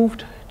until we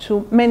moved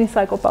to many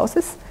cycle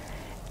pulses.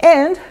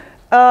 And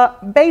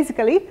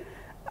basically,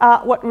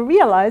 what we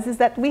realized is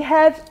that we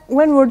had,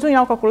 when we were doing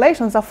our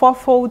calculations, a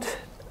fourfold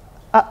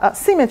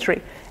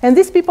symmetry. And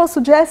these people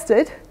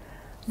suggested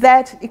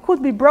that it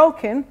could be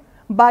broken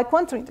by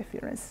quantum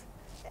interference.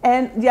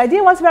 And the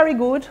idea was very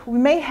good. We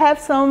may have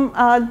some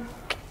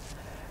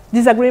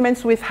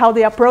disagreements with how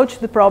they approached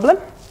the problem,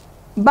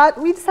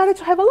 but we decided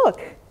to have a look.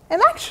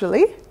 And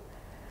actually,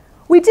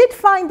 we did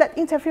find that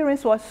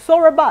interference was so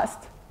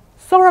robust,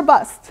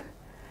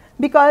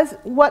 because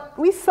what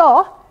we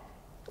saw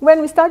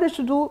when we started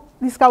to do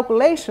these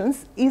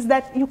calculations is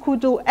that you could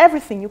do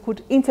everything. You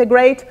could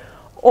integrate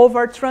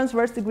over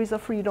transverse degrees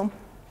of freedom.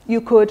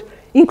 You could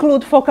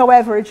include focal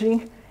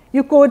averaging.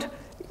 You could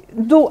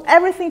do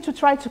everything to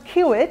try to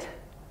kill it,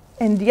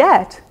 and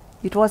yet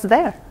it was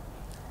there.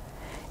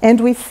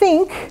 And we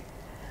think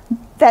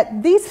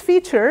that these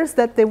features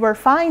that they were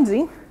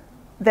finding,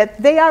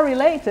 that they are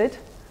related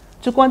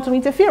to quantum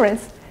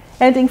interference.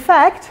 And in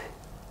fact,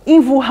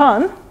 in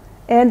Wuhan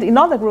and in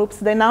other groups,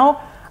 they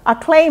now are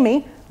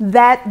claiming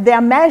that they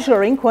are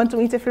measuring quantum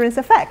interference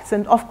effects.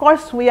 And of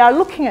course, we are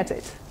looking at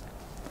it.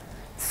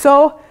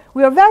 So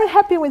we are very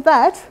happy with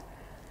that,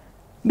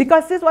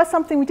 because this was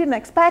something we didn't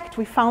expect.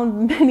 We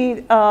found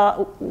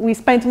we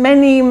spent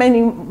many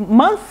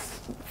months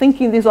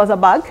thinking this was a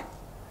bug,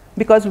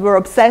 because we were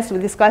obsessed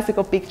with this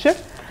classical picture.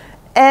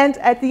 And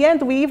at the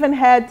end, we even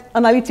had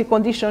analytic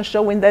conditions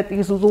showing that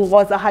this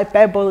was a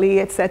hyperbole,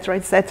 etc.,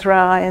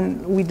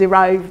 and we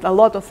derived a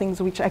lot of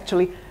things which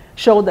actually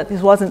showed that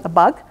this wasn't a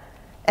bug.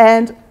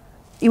 And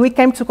we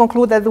came to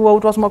conclude that the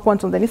world was more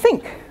quantum than you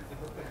think.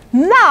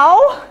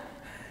 Now,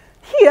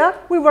 here,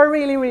 we were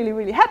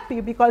really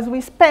happy, because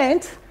we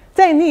spent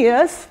 10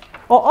 years,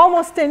 or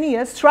almost 10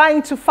 years,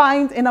 trying to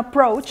find an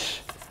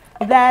approach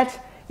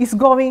that is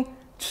going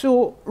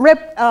to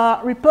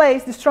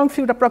replace the strong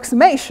field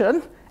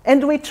approximation.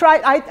 And we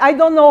tried, I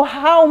don't know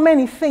how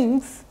many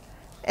things,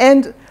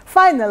 and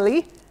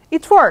finally,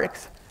 it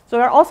works. So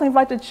you're also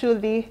invited to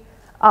the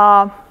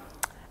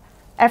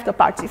after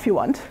party if you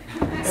want.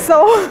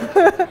 So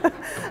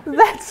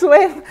that's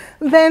when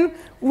then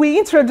we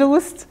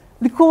introduced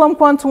the Coulomb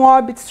quantum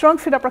orbit strong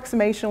field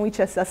approximation, which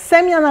is a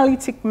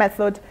semi-analytic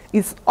method,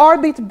 is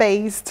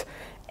orbit-based,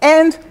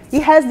 and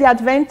it has the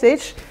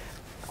advantage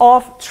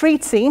of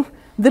treating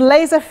the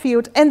laser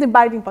field and the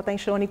binding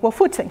potential on equal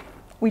footing,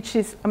 which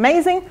is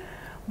amazing,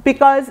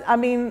 because, I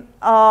mean,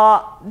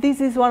 this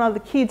is one of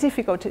the key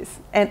difficulties.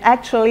 And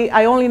actually,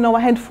 I only know a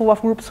handful of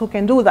groups who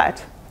can do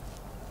that.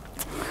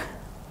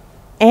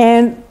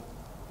 And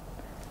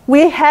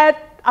we had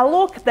a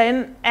look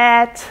then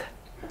at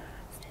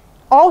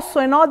also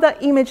another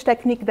image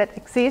technique that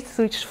exists,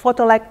 which is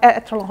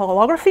photoelectron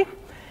holography.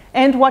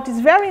 And what is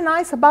very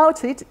nice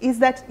about it is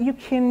that you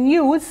can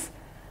use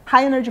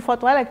high energy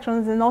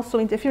photoelectrons and also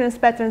interference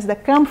patterns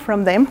that come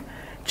from them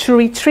to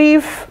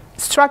retrieve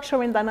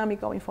structural and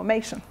dynamical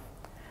information.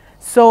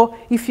 So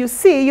if you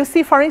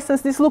see, for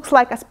instance, this looks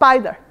like a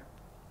spider.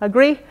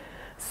 Agree?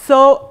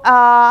 So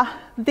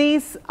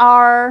these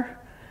are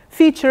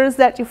features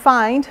that you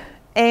find,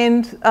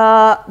 and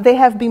they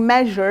have been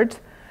measured.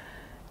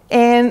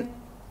 And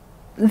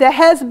there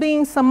has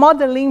been some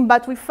modeling,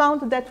 but we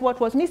found that what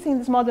was missing in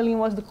this modeling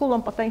was the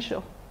Coulomb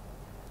potential.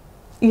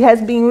 It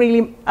has been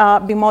really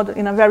been modeled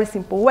in a very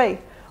simple way.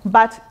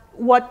 But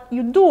what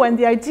you do, and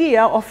the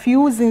idea of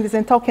using this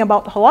and talking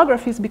about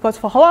holography, is because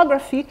for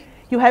holography,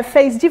 you have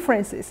phase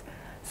differences.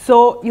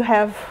 So you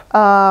have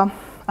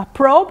a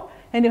probe,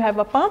 and you have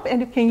a pump,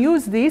 and you can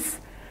use this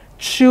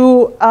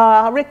to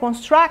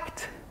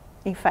reconstruct,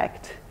 in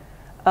fact,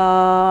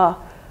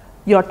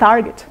 your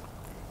target.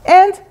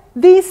 And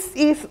this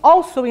is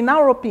also, in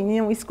our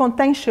opinion, is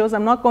contentious.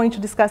 I'm not going to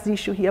discuss the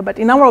issue here, but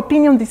in our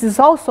opinion, this is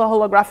also a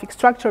holographic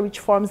structure which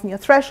forms near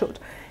threshold.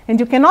 And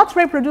you cannot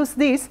reproduce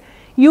this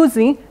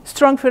using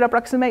strong field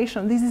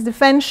approximation. This is the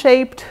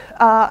fan-shaped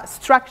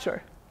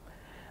structure.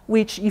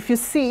 which if you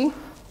see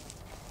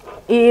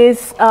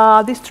is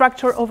this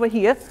structure over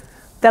here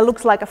that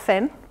looks like a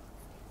fan.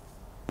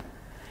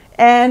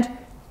 And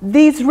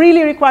this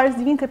really requires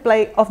the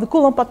interplay of the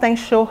Coulomb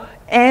potential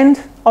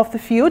and of the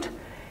field.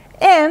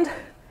 And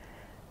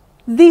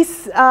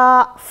this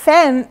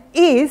fan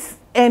is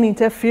an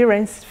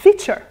interference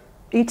feature.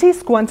 It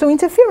is quantum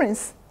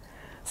interference.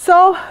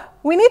 So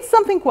we need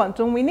something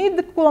quantum. We need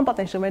the Coulomb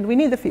potential and we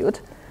need the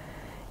field.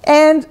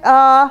 And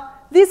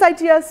these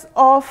ideas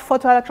of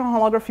photoelectron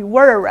holography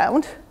were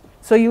around.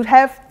 So you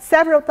have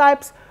several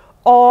types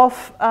of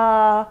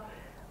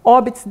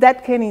orbits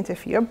that can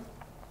interfere.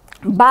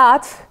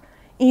 But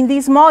in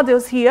these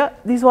models here,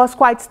 this was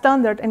quite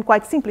standard and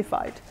quite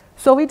simplified.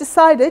 So we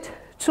decided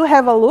to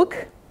have a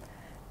look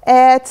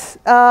at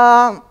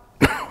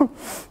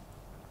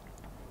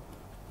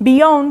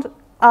beyond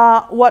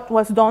what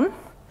was done,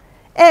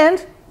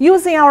 and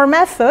using our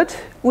method,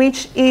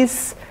 which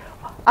is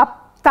a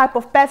type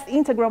of path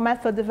integral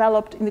method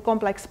developed in the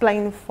complex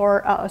plane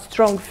for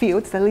strong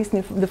fields, at least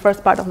in the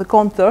first part of the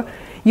contour.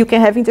 You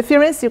can have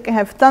interference, you can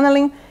have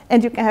tunneling,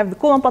 and you can have the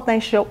Coulomb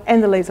potential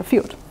and the laser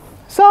field.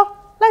 So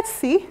let's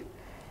see.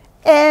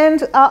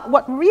 And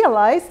what we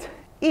realized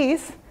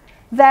is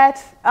that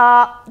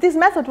this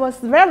method was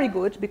very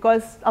good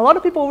because a lot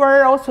of people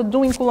were also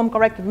doing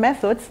Coulomb-corrected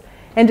methods,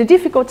 and the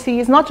difficulty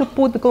is not to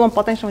put the Coulomb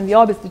potential in the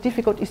orbits, the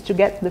difficulty is to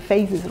get the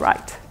phases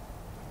right.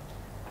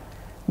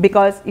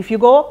 Because if you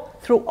go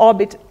through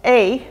orbit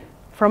A,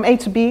 from A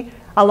to B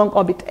along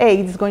orbit A,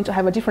 it's going to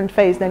have a different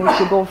phase than if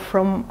you go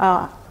from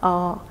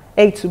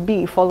A to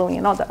B following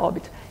another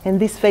orbit. And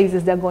these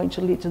phases, they're going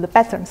to lead to the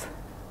patterns.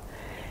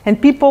 And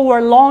people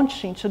were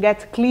launching to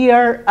get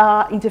clear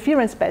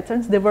interference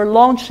patterns. They were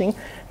launching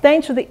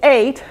 10 to the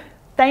 8,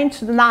 10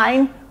 to the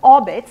 9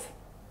 orbits.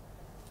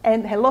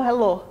 And hello,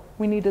 hello,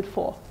 we needed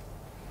 4.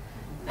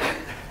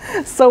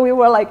 So we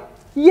were like,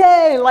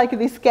 yay, like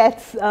these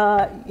cats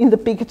in the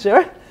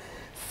picture.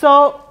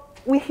 So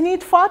we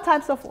need 4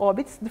 types of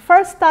orbits. The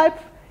first type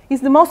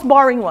is the most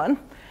boring one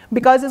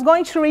because it's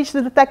going to reach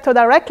the detector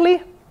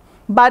directly,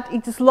 but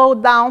it is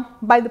slowed down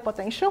by the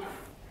potential.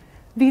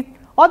 The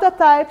other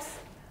types,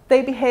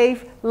 they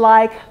behave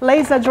like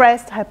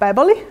laser-addressed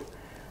hyperbole.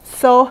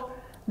 So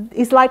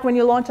it's like when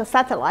you launch a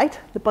satellite,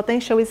 the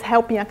potential is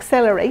helping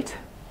accelerate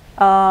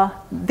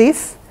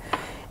this.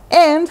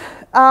 And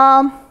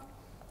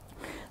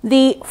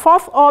the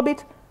 4th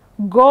orbit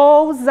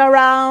goes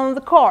around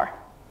the core.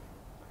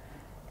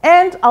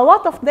 And a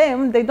lot of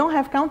them, they don't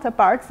have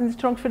counterparts in the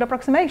strong field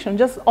approximation,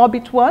 just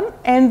orbit 1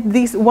 and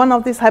one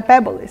of these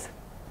hyperboles.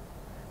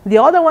 The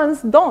other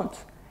ones don't.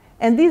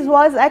 And this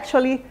was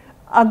actually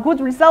a good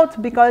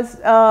result because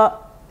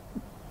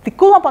the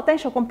Coulomb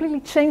potential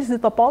completely changed the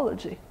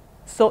topology.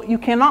 So you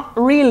cannot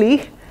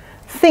really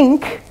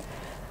think,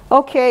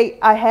 okay,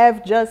 I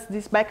have just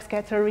this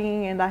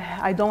backscattering and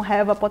I don't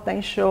have a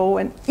potential,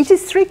 and it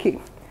is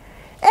tricky.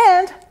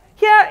 And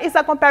here is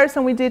a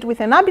comparison we did with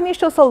an ab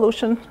initio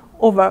solution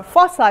over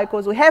 4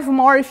 cycles. We have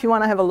more if you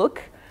want to have a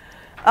look.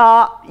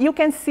 You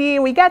can see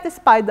we get the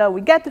spider,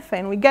 we get the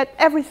fan, we get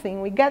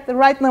everything, we get the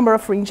right number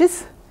of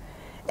fringes.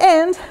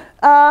 And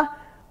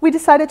we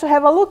decided to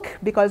have a look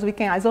because we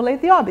can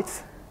isolate the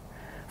orbits.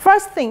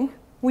 First thing,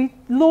 we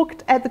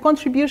looked at the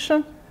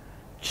contribution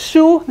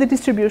to the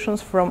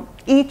distributions from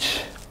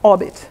each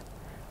orbit.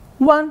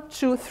 1,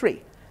 2,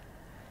 3.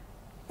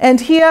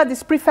 And here,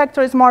 this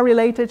prefactor is more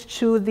related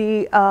to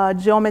the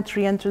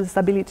geometry and to the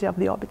stability of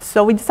the orbits.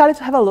 So we decided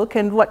to have a look,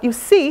 and what you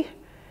see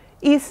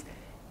is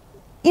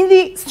in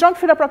the strong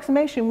field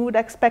approximation, we would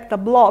expect a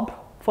blob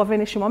for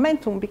vanishing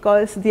momentum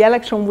because the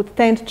electron would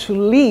tend to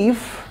leave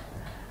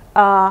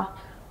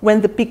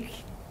when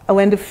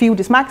the field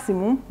is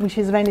maximum, which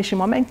is vanishing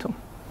momentum.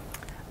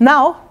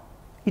 Now,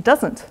 it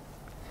doesn't.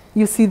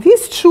 You see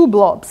these 2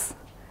 blobs.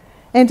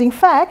 And in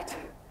fact,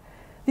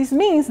 this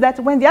means that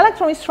when the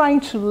electron is trying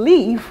to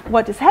leave,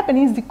 what is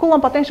happening is the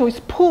Coulomb potential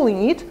is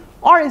pulling it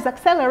or is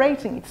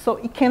accelerating it. So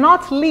it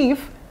cannot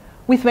leave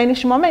with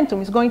vanishing momentum.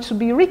 It's going to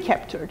be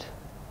recaptured.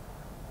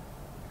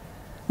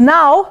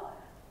 Now,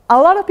 a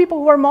lot of people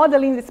who were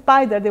modeling the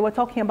spider, they were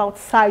talking about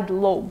side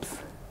lobes.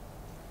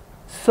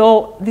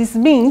 So this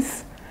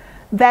means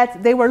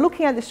that they were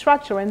looking at the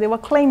structure and they were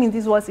claiming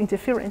this was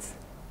interference.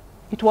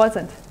 It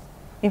wasn't.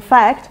 In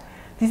fact,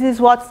 this is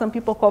what some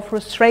people call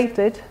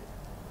frustrated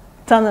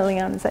tunneling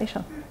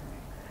ionization.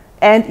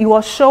 And it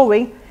was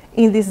showing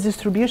in these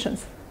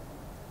distributions.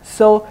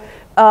 So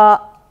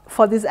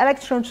for this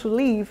electron to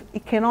leave,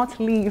 it cannot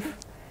leave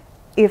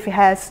if it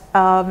has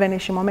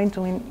vanishing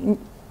momentum in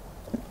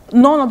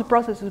none of the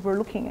processes we're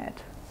looking at.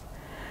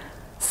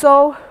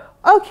 So,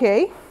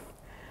 okay.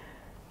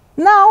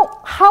 Now,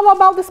 how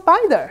about the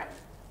spider?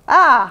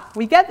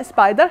 We get the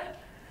spider.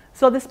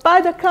 So the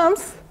spider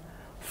comes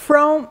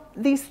from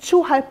these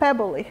 2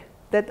 hyperbolae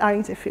that are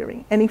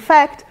interfering. And in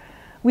fact,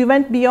 we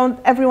went beyond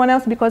everyone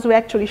else because we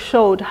actually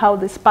showed how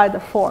the spider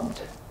formed.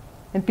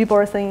 And people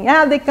were saying,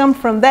 yeah, they come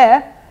from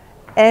there.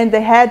 And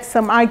they had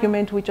some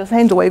argument which was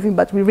hand waving,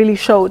 but we really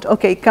showed,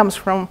 okay, it comes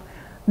from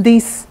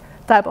this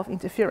type of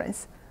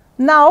interference.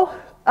 Now,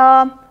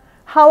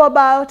 how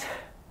about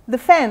the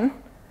fan?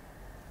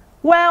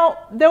 Well,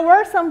 there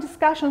were some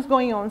discussions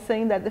going on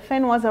saying that the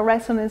fan was a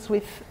resonance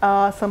with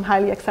some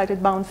highly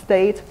excited bound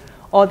state,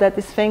 or that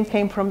this fan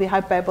came from the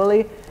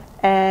hyperbole,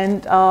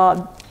 and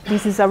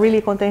this is a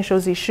really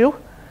contentious issue.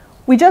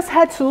 We just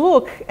had to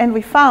look, and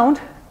we found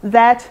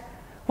that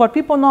what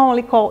people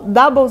normally call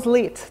double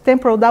slit,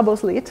 temporal double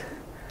slit,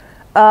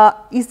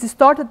 is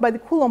distorted by the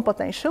Coulomb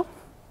potential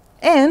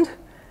and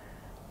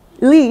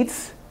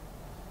leads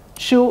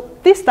to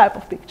this type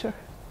of picture,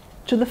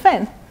 to the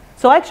fan.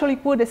 So actually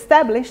could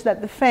establish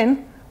that the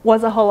fan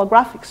was a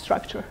holographic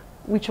structure,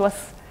 which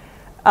was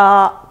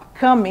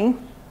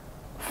coming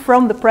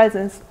from the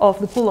presence of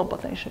the Coulomb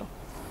potential.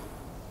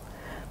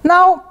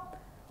 Now,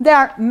 there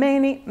are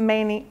many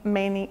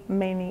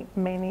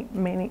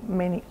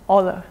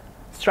other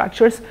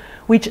structures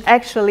which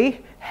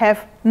actually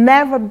have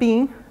never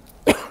been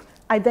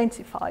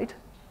identified.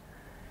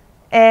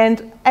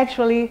 And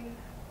actually,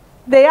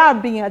 they are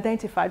being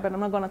identified, but I'm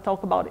not going to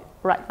talk about it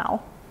right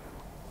now.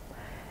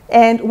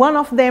 And one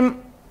of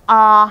them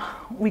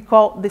we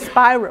call the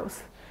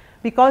spirals,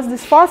 because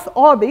this fourth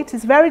orbit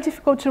is very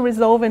difficult to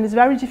resolve and is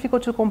very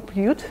difficult to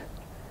compute.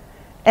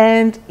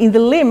 And in the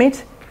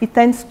limit, it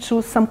tends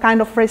to some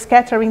kind of ray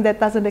scattering that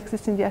doesn't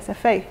exist in the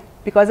SFA,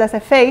 because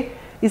SFA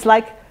is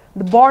like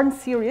the Born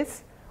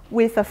series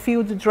with a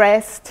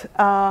field-dressed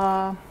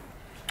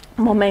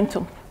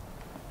momentum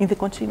in the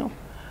continuum.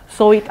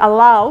 So it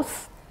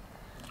allows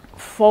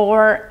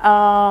for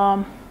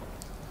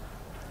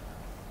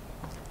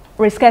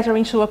ray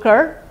scattering to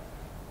occur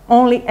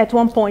only at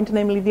one point,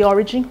 namely the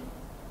origin,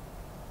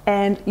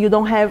 and you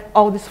don't have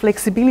all this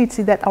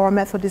flexibility that our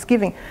method is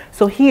giving.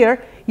 So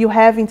here you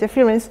have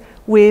interference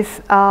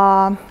with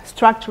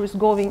structures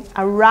going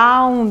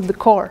around the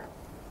core.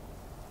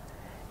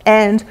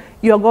 And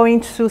you're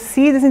going to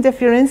see this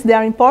interference. They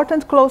are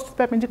important close to the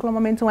perpendicular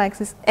momentum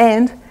axis,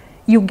 and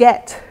you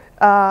get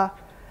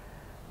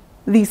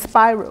these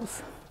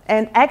spirals.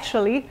 And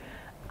actually,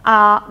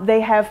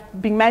 they have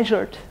been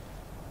measured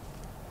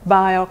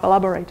by our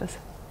collaborators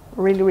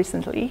really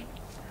recently.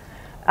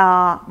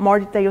 More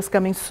details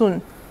coming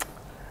soon.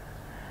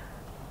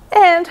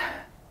 And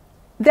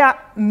there are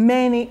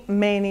many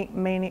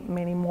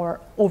more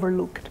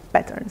overlooked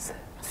patterns.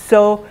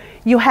 So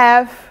you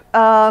have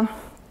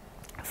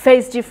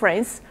phase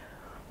difference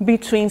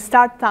between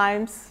start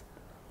times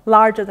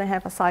larger than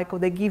half a cycle.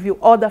 They give you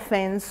other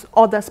fans,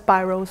 other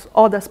spirals,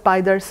 other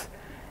spiders,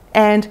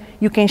 and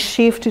you can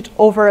shift it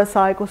over a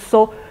cycle.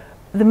 So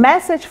the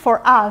message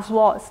for us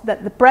was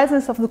that the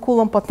presence of the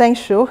Coulomb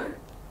potential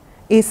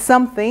is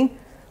something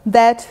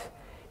that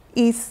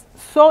is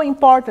so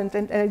important,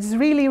 and it's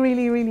really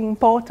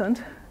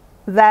important,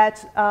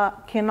 that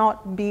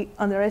cannot be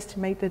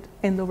underestimated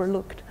and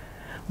overlooked.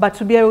 But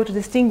to be able to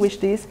distinguish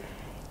this,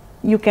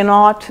 you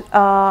cannot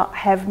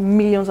have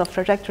millions of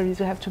trajectories.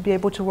 You have to be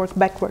able to work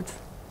backwards,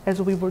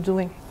 as we were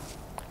doing.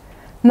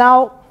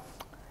 Now,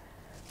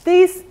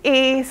 this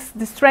is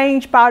the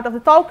strange part of the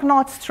talk.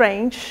 Not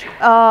strange,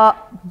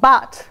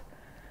 but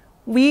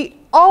we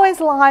always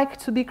like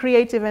to be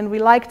creative, and we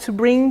like to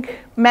bring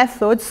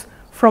methods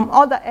from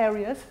other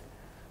areas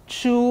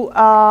to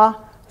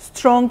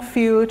strong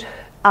field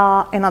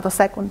and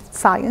attosecond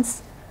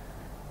science,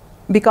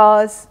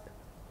 because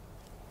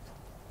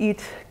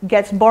it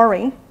gets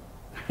boring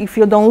if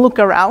you don't look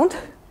around,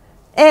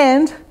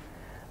 and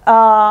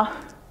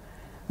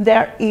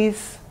there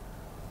is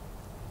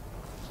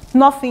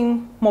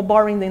nothing more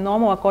boring than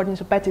normal, according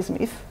to Patti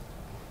Smith.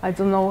 I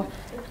don't know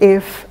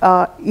if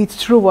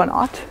it's true or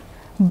not,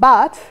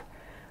 but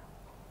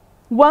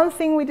one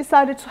thing we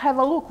decided to have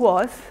a look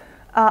was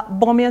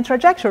Bohmian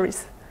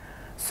trajectories.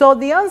 So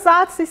the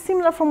ansatz is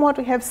similar from what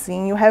we have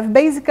seen. You have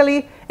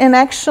basically an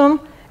action,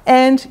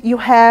 and you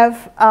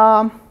have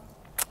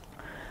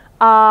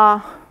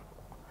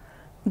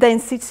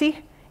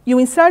density. You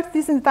insert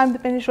this in the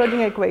time-dependent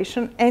Schrödinger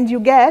equation, and you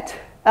get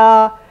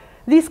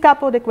these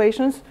coupled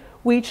equations,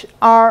 which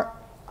are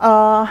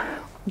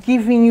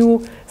giving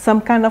you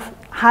some kind of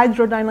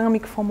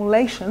hydrodynamic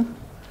formulation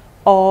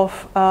of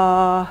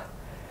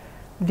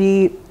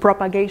the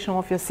propagation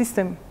of your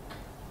system.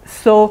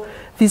 So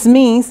this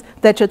means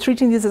that you're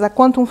treating this as a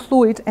quantum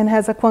fluid and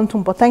has a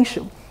quantum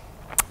potential.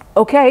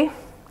 Okay?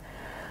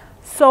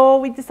 So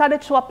we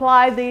decided to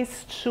apply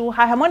this to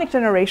high harmonic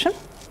generation.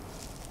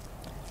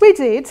 We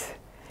did,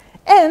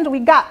 and we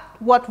got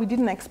what we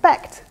didn't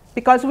expect,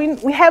 because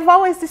we have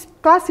always this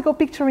classical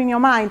picture in your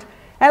mind.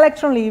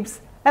 Electron leaves,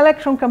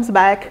 electron comes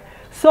back.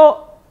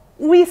 So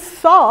we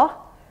saw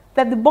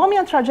that the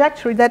Bohmian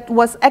trajectory that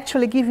was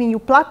actually giving you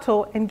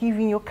plateau and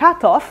giving you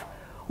cutoff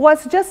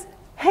was just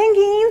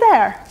hanging in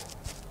there,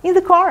 in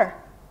the core.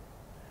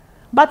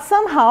 But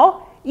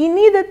somehow, it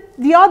needed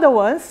the other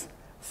ones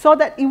so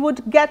that it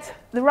would get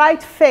the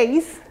right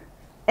phase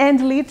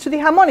and lead to the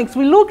harmonics.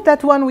 We looked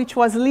at one which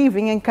was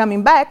leaving and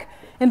coming back,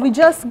 and we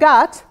just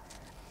got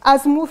a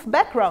smooth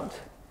background.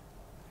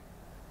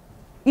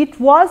 It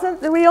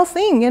wasn't the real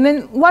thing. And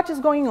then what is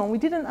going on? We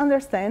didn't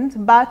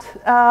understand, but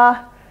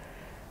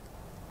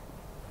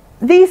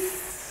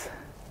this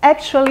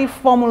actually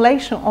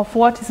formulation of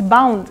what is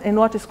bound and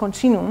what is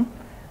continuum.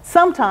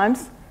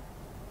 Sometimes,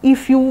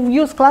 if you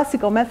use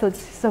classical methods,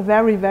 it's a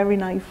very, very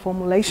naive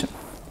formulation.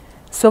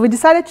 So we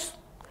decided to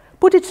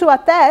put it to a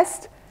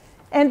test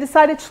and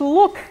decided to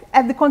look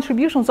at the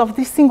contributions of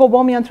this single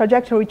Bohmian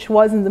trajectory, which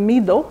was in the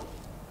middle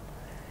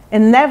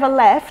and never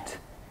left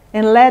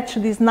and led to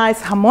these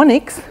nice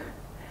harmonics.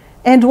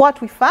 And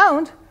what we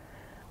found,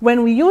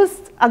 when we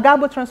used a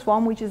Gabor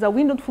transform, which is a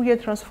windowed Fourier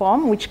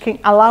transform, which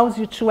allows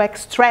you to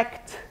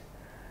extract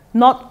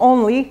not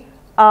only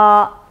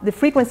the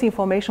frequency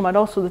information, but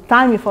also the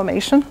time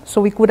information.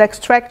 So we could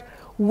extract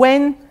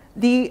when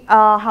the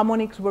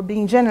harmonics were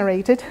being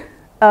generated.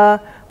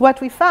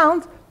 What we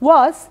found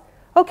was,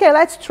 okay,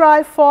 let's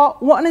try for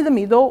one in the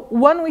middle,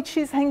 one which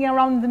is hanging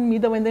around in the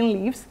middle and then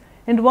leaves,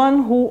 and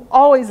one who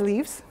always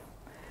leaves.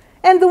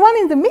 And the one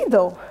in the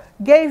middle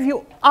gave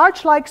you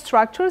arch-like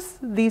structures,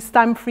 this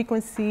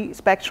time-frequency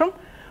spectrum,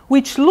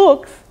 which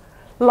looks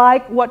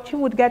like what you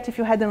would get if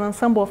you had an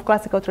ensemble of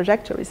classical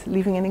trajectories,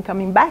 leaving and then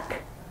coming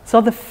back. So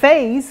the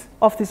phase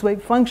of this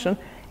wave function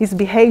is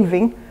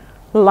behaving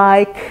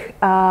like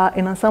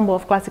an ensemble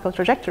of classical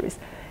trajectories.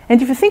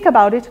 And if you think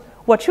about it,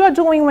 what you are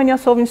doing when you're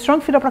solving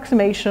strong field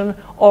approximation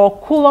or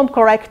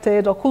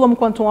Coulomb-corrected or Coulomb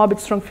quantum orbit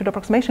strong field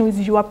approximation is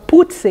you are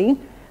putting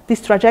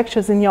these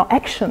trajectories in your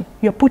action.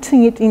 You're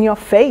putting it in your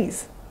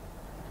phase.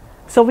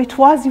 So it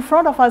was in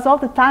front of us all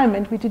the time,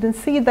 and we didn't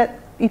see that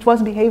it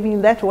was behaving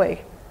in that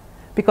way.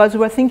 Because we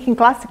were thinking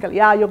classically,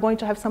 yeah, you're going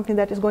to have something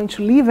that is going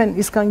to leave and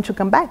is going to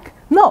come back.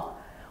 No.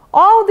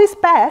 All these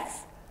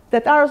paths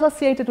that are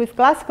associated with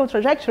classical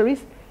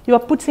trajectories, you are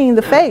putting in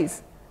the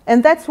phase.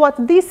 And that's what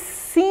this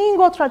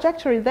single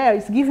trajectory there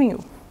is giving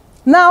you.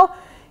 Now,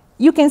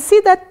 you can see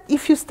that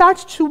if you start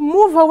to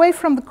move away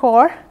from the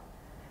core,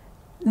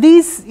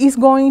 this is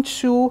going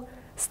to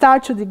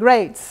start to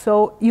degrade.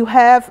 So you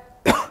have,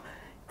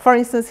 for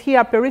instance, here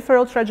a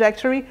peripheral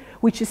trajectory,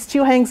 which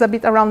still hangs a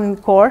bit around in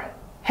the core,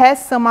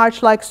 has some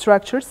arch-like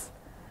structures.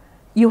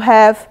 You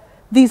have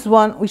this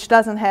one, which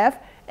doesn't have.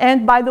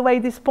 And by the way,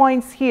 these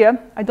points here,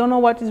 I don't know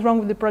what is wrong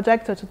with the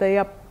projector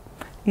today.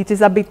 It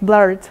is a bit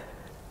blurred.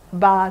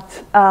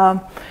 But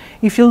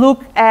if you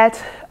look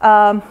at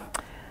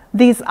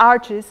these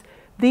arches,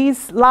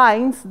 these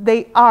lines,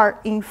 they are,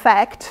 in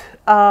fact,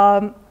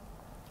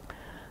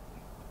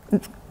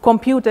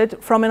 computed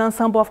from an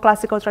ensemble of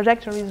classical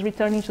trajectories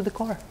returning to the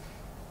core.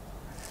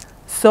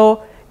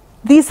 So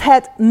this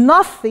had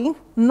nothing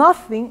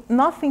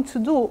to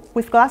do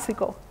with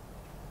classical.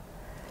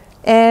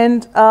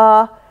 And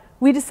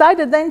we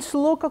decided then to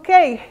look,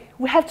 okay,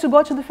 we have to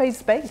go to the phase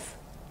space.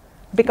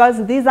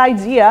 Because this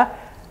idea,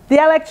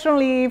 the electron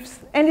leaves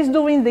and is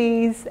doing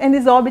this and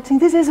is orbiting,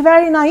 this is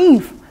very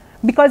naive.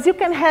 Because you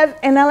can have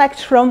an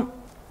electron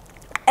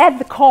at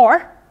the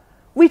core,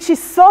 which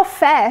is so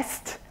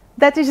fast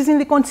that it is in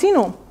the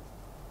continuum.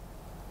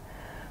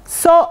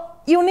 So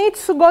you need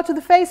to go to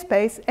the phase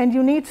space and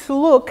you need to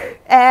look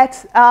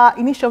at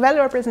initial value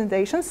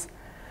representations.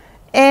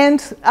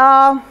 And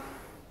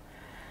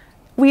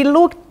we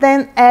looked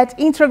then at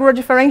integral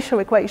differential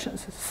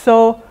equations.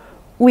 So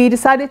we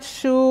decided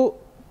to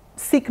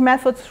seek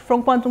methods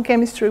from quantum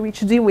chemistry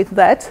which deal with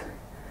that.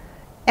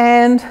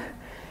 And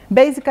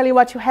basically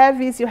what you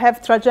have is you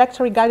have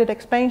trajectory-guided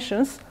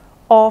expansions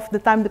of the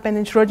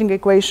time-dependent Schrödinger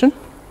equation.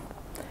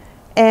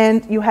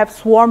 And you have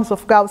swarms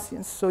of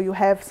Gaussians. So you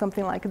have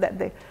something like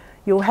that.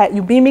 You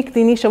mimic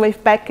the initial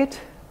wave packet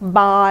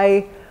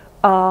by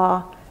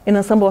an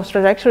ensemble of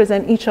trajectories,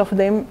 and each of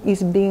them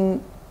is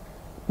being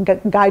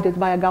guided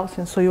by a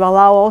Gaussian. So you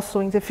allow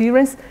also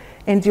interference,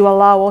 and you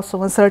allow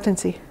also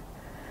uncertainty.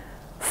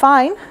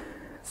 Fine.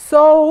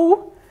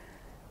 So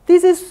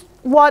this is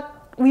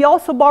what we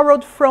also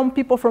borrowed from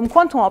people from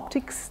quantum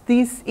optics.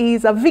 This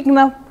is a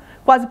Wigner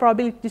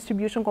quasi-probability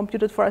distribution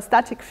computed for a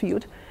static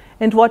field.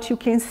 And what you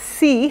can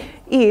see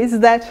is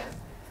that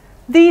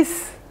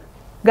this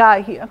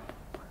guy here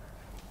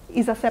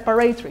is a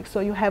separatrix.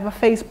 So you have a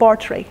phase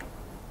portrait,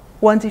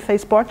 1D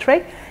phase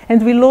portrait.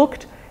 And we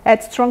looked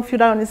at strong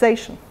field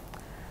ionization.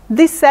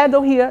 This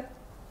saddle here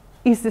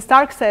is the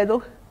Stark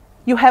saddle.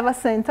 You have a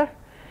center.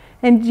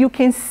 And you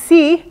can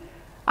see,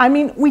 I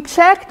mean, we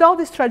checked all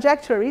these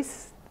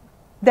trajectories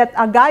that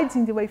are guides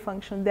in the wave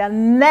function. They are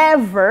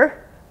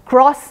never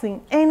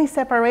crossing any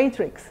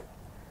separatrix.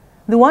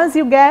 The ones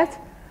you get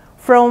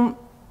from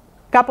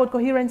coupled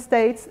coherent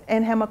states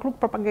and Hermann-Klug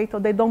propagator,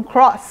 they don't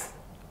cross.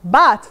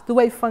 But the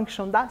wave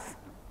function does.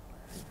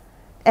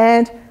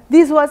 And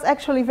this was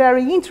actually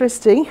very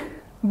interesting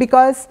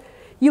because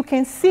you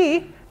can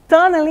see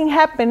tunneling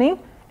happening.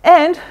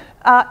 And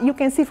you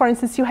can see, for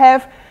instance, you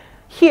have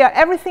here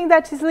everything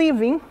that is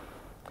leaving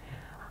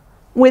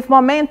with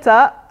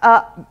momenta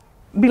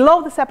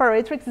below the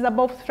separatrix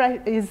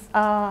is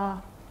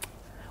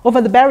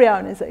over the barrier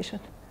ionization.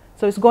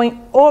 So it's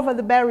going over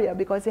the barrier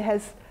because it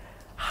has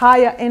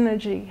higher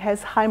energy,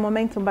 has high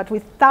momentum, but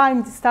with time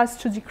it starts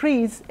to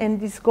decrease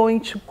and is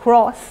going to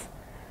cross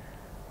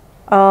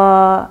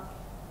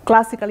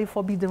classically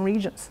forbidden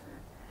regions.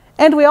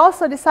 And we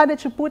also decided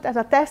to put as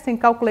a test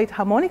and calculate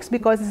harmonics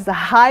because it's a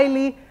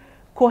highly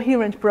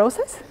coherent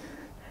process.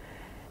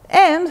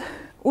 And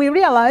we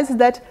realized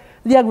that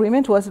the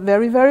agreement was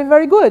very, very,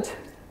 very good.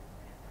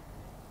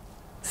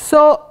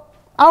 So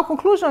our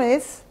conclusion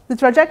is the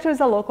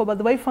trajectories are local, but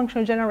the wave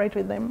function generated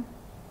with them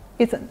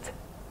isn't.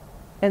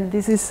 And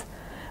this is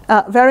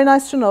very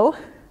nice to know,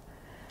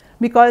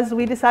 because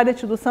we decided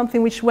to do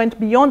something which went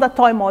beyond the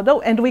toy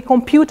model, and we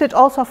computed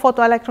also a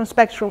photoelectron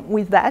spectrum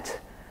with that.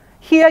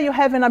 Here you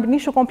have an ab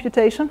initio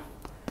computation.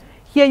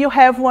 Here you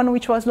have one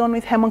which was done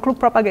with Hermann-Klug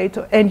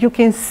propagator, and you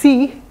can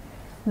see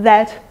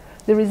that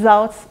the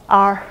results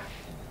are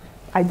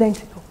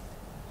identical.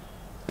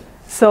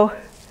 So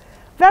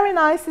very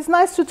nice. It's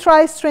nice to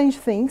try strange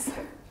things.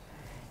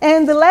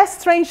 And the last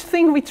strange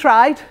thing we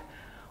tried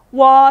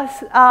was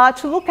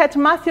to look at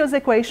Mathieu's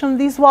equation.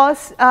 This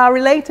was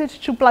related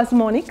to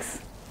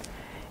plasmonics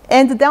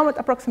and the Delmet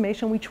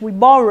approximation, which we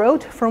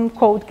borrowed from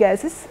cold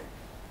gases.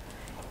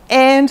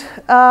 And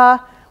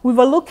we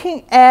were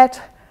looking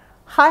at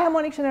high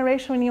harmonic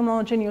generation in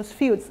homogeneous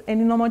fields. And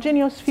in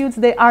homogeneous fields,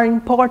 they are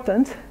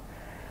important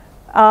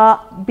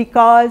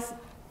because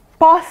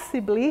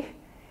possibly,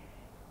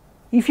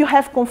 if you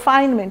have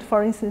confinement,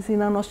 for instance, in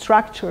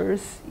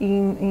nanostructures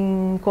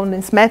in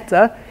condensed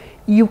matter,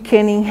 you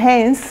can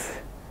enhance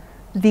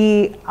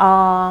the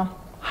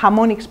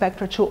harmonic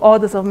spectra to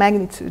orders of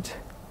magnitude.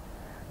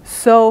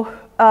 So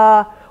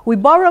we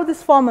borrow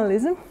this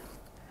formalism,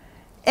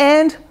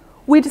 and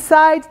we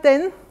decide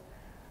then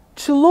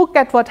to look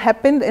at what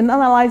happened and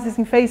analyze this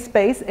in phase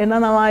space, and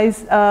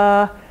analyze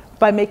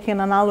by making an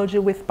analogy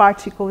with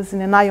particles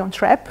in an ion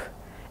trap.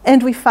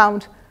 And we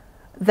found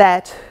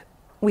that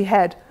we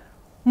had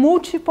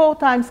multiple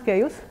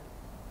timescales,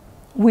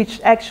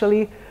 which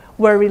actually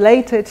were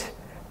related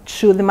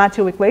to the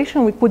Mathieu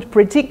equation. We could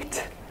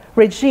predict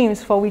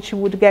regimes for which you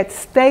would get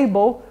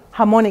stable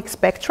harmonic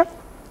spectra.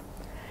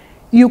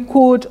 You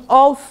could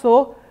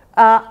also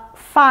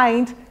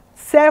find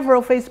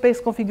several phase space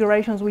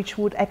configurations which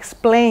would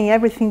explain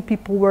everything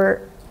people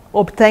were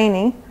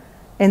obtaining,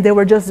 and they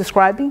were just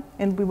describing,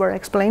 and we were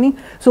explaining.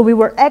 So we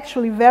were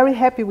actually very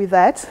happy with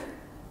that.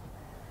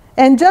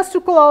 And just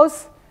to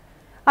close,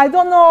 I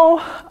don't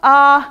know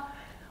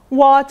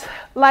what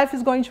life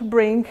is going to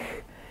bring.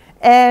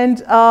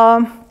 And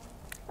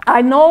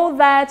I know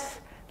that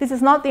this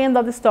is not the end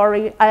of the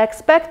story. I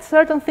expect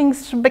certain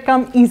things to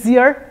become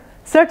easier,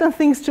 certain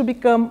things to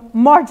become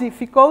more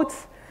difficult.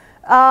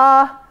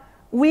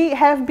 We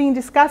have been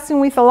discussing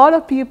with a lot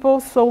of people,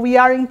 so we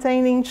are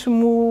intending to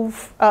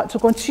move, to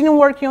continue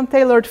working on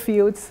tailored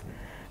fields,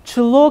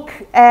 to look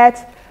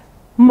at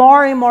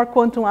more and more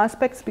quantum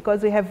aspects,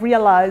 because we have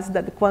realized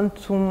that the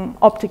quantum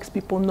optics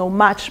people know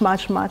much,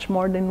 much, much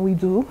more than we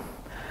do.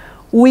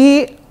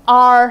 We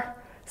are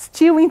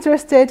still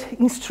interested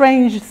in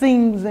strange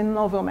things and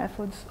novel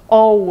methods,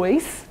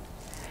 always.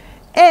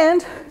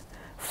 And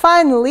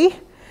finally,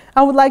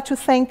 I would like to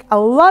thank a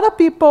lot of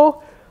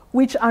people,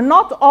 which are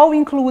not all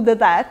included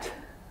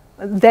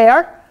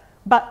there,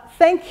 but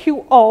thank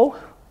you all,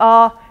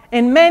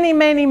 and many,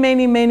 many,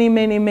 many, many,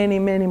 many, many,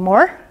 many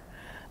more,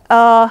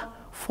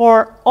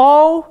 for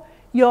all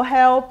your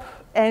help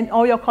and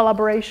all your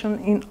collaboration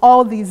in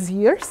all these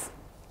years.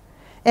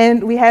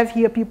 And we have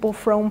here people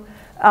from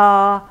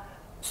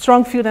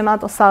strong field and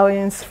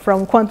attoscience,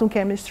 from quantum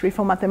chemistry,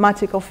 from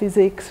mathematical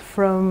physics,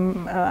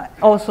 from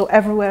also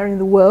everywhere in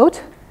the world.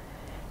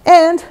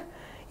 And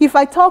if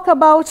I talk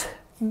about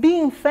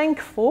being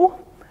thankful,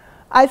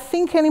 I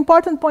think an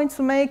important point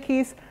to make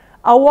is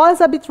I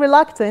was a bit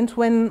reluctant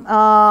when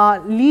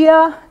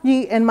Leah,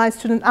 Yi, and my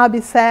student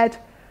Abby said,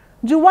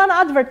 do you want to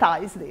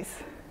advertise this?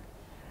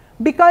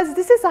 Because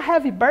this is a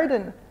heavy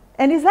burden.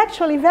 And it's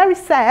actually very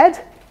sad,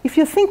 if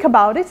you think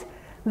about it,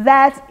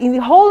 that in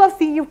the whole of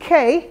the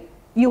UK,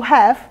 you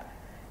have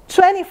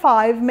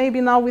 25,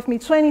 maybe now with me,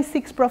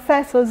 26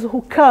 professors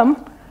who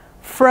come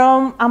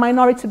from a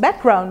minority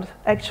background,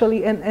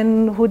 actually,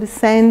 and who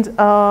descend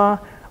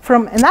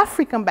from an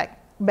African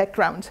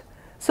background.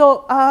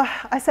 So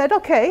I said,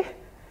 okay,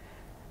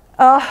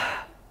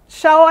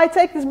 shall I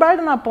take this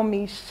burden upon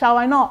me? Shall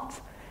I not?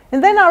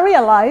 And then I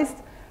realized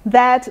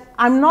that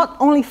I'm not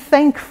only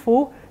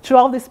thankful to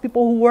all these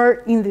people who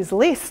were in this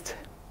list.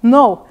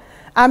 No,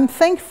 I'm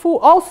thankful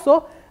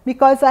also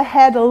because I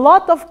had a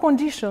lot of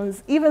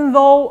conditions, even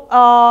though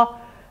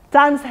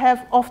times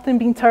have often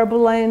been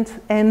turbulent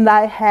and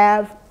I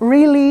have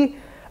really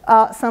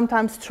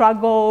sometimes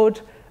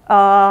struggled.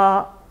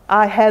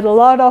 I had a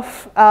lot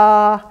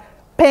of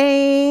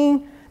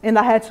pain, and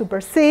I had to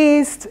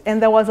persist,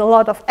 and there was a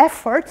lot of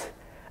effort.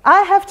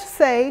 I have to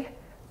say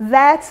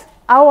that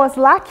I was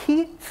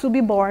lucky to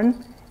be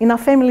born in a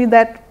family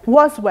that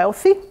was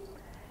wealthy,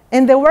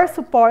 and they were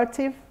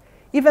supportive,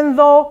 even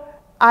though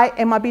I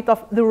am a bit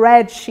of the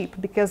red sheep,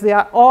 because they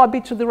are all a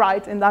bit to the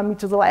right and I'm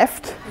to the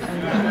left.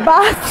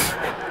 But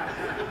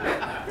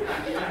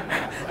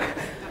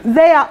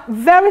they are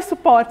very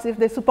supportive.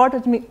 They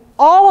supported me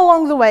all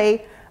along the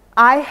way.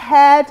 I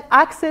had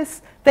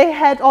access. They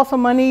had also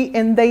money,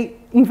 and they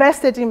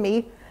invested in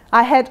me.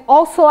 I had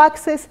also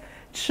access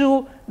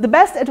to the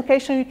best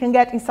education you can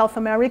get in South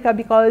America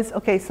because,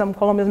 okay, some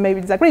Colombians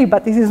maybe disagree,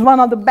 but this is one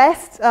of the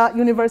best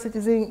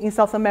universities in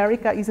South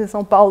America, is in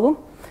São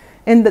Paulo.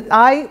 And that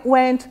I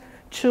went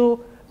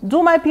to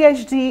do my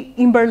PhD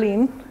in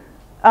Berlin,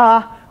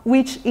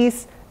 which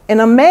is an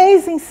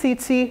amazing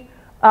city.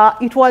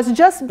 It was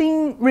just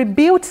being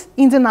rebuilt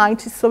in the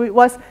 90s, so it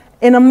was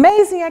an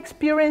amazing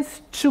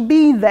experience to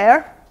be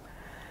there.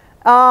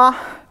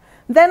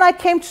 Then I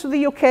came to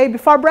the UK.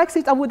 Before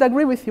Brexit, I would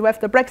agree with you.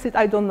 After Brexit,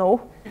 I don't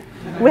know.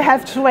 We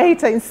have to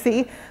wait and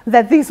see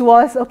that this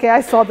was, okay,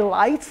 I saw the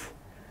light.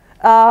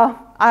 I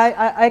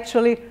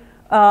actually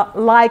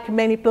like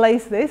many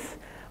places.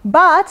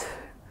 But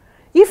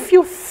if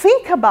you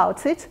think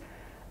about it,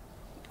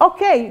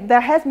 okay,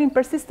 there has been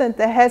persistence,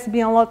 there has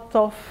been a lot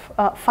of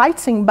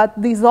fighting, but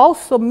this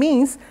also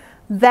means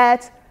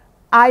that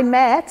I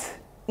met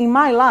in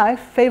my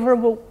life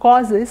favorable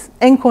causes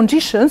and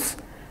conditions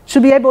to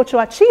be able to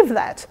achieve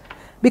that.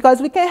 Because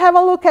we can have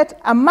a look at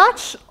a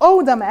much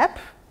older map.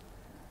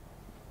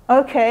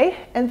 Okay,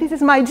 and this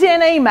is my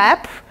DNA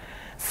map.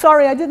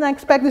 Sorry, I didn't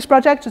expect this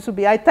projector to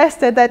be. I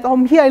tested that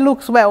here it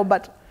looks well,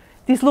 but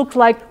this looks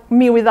like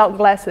me without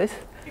glasses.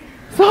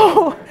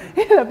 So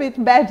it's a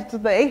bit bad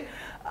today.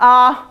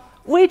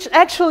 Which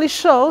actually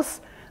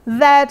shows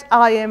that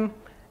I am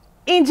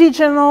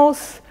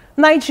indigenous,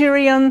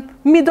 Nigerian,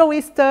 Middle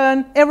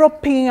Eastern,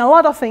 European, a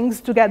lot of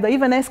things together,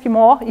 even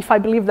Eskimo, if I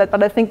believe that,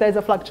 but I think there's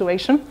a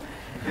fluctuation.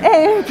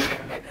 And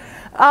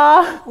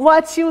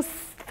what you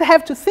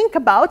have to think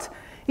about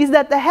is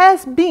that there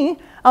has been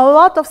a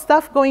lot of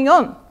stuff going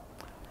on.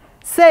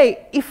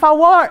 Say, if I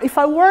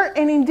were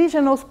an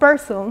indigenous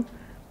person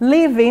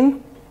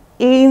living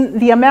in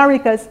the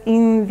Americas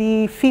in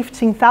the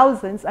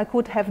 15,000s, I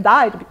could have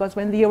died, because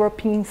when the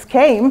Europeans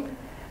came,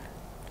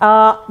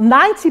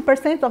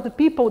 90% of the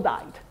people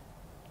died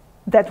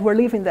that were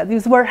living there.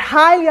 These were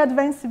highly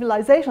advanced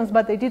civilizations,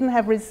 but they didn't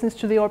have resistance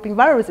to the European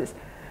viruses.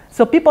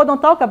 So people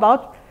don't talk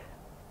about,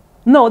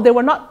 no, they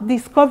were not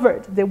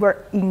discovered, they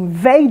were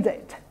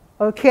invaded,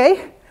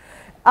 okay?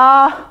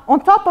 On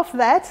top of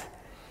that,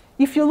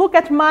 if you look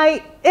at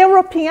my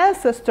European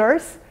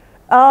ancestors,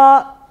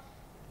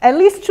 at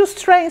least 2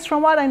 strains,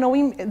 from what I know,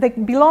 they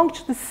belong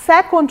to the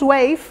second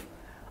wave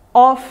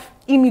of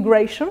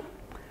immigration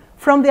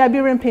from the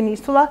Iberian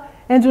Peninsula.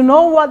 And you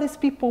know what these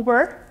people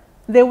were?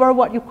 They were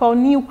what you call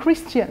New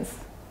Christians,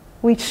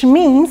 which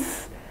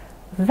means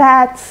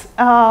that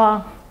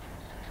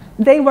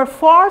they were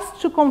forced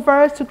to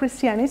convert to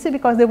Christianity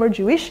because they were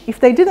Jewish. If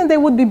they didn't, they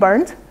would be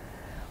burned.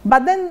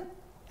 But then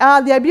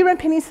the Iberian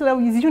Peninsula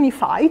is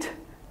unified,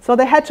 so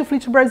they had to flee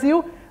to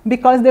Brazil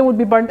because they would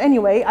be burned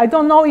anyway. I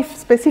don't know if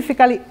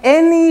specifically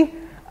any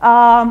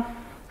of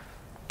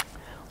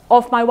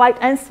my white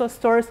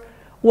ancestors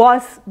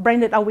was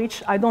branded a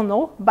witch. I don't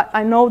know, but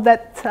I know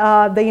that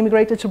they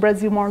immigrated to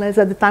Brazil more or less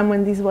at the time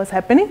when this was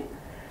happening.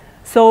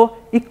 So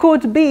it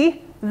could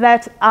be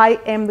that I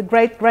am the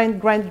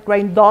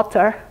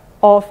great-great-great-granddaughter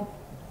of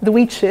the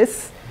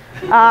witches.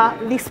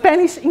 The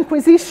Spanish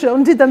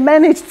Inquisition didn't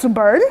manage to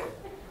burn.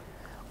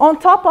 On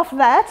top of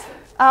that,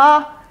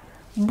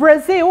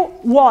 Brazil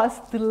was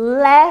the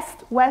last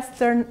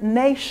Western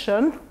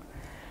nation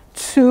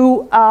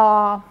to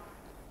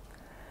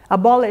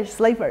abolish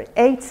slavery,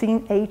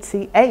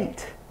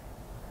 1888.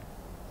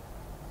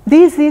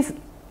 This is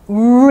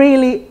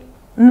really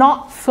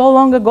not so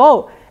long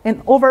ago.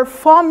 And over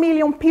 4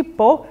 million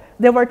people,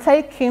 they were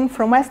taken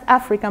from West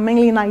Africa,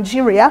 mainly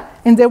Nigeria,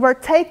 and they were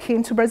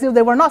taken to Brazil.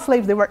 They were not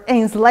slaves, they were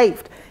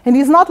enslaved. And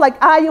it's not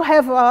like, you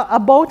have a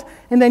boat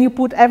and then you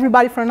put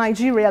everybody from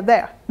Nigeria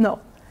there. No,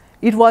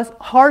 it was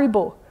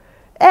horrible.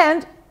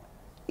 And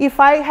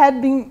if I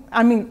had been,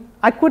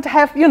 I could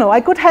have,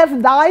 I could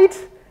have died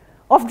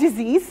of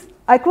disease,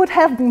 I could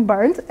have been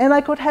burned, and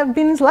I could have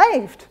been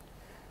enslaved.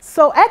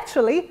 So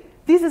actually,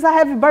 this is a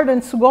heavy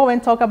burden to go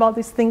and talk about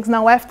these things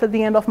now after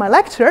the end of my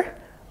lecture,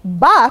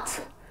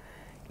 but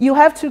you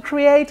have to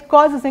create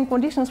causes and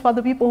conditions for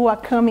the people who are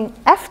coming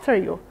after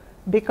you.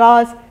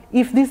 Because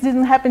if this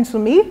didn't happen to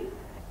me,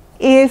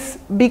 it's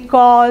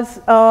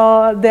because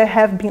there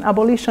have been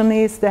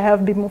abolitionists, there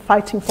have been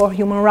fighting for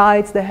human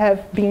rights, there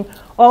have been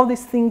all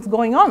these things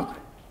going on.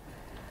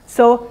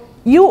 So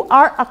you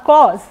are a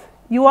cause.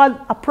 You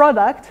are a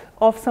product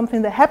of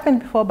something that happened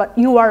before, but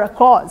you are a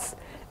cause.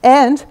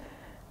 And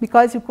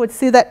because you could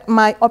see that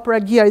my opera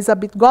gear is a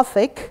bit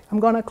gothic, I'm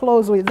going to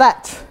close with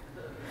that.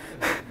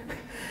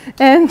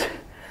 And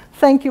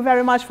thank you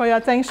very much for your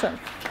attention.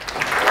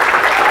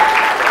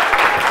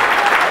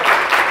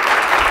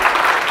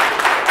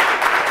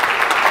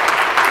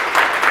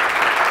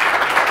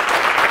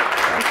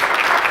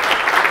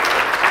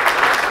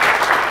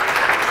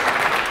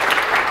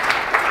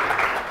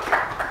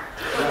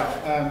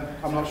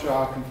 I'm not sure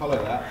I can follow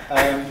that.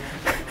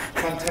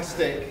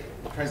 Fantastic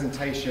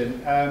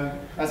presentation.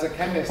 As a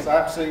chemist, I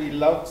absolutely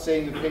love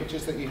seeing the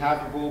pictures that you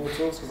have of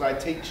orbitals, because I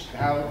teach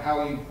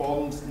how you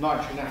bond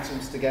nitrogen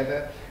atoms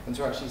together, and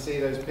to actually see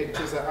those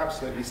pictures are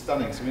absolutely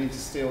stunning, so we need to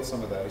steal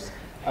some of those.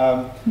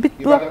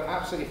 You've had an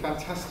absolutely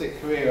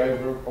fantastic career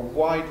over a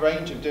wide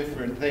range of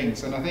different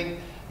things, and I think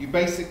you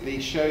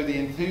basically show the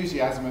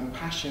enthusiasm and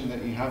passion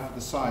that you have for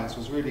the science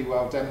was really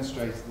well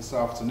demonstrated this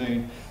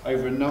afternoon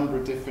over a number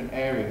of different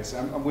areas.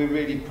 And we're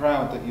really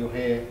proud that you're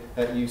here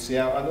at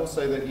UCL, and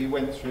also that you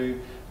went through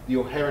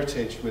your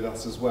heritage with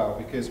us as well,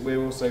 because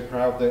we're also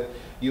proud that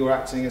you're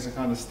acting as a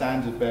kind of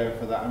standard bearer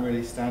for that and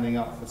really standing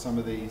up for some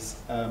of these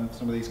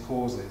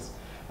causes.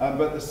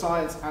 But the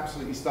science,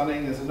 absolutely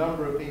stunning. There's a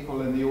number of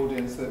people in the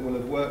audience that will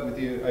have worked with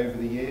you over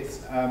the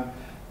years,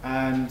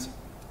 and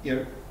you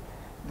know,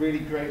 really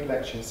great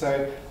lecture.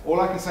 So all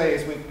I can say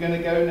is we're going to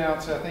go now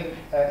to, I think,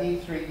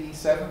 E3,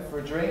 E7 for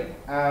a drink,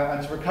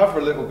 and to recover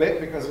a little bit,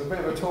 because it's a bit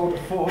of a tour de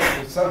force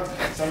with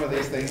some of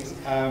these things.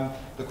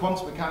 The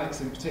quantum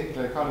mechanics in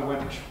particular kind of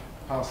went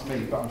past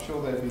me, but I'm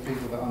sure there'll be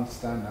people that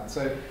understand that.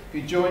 So if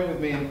you join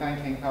with me in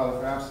thanking Carla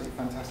for an absolutely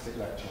fantastic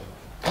lecture.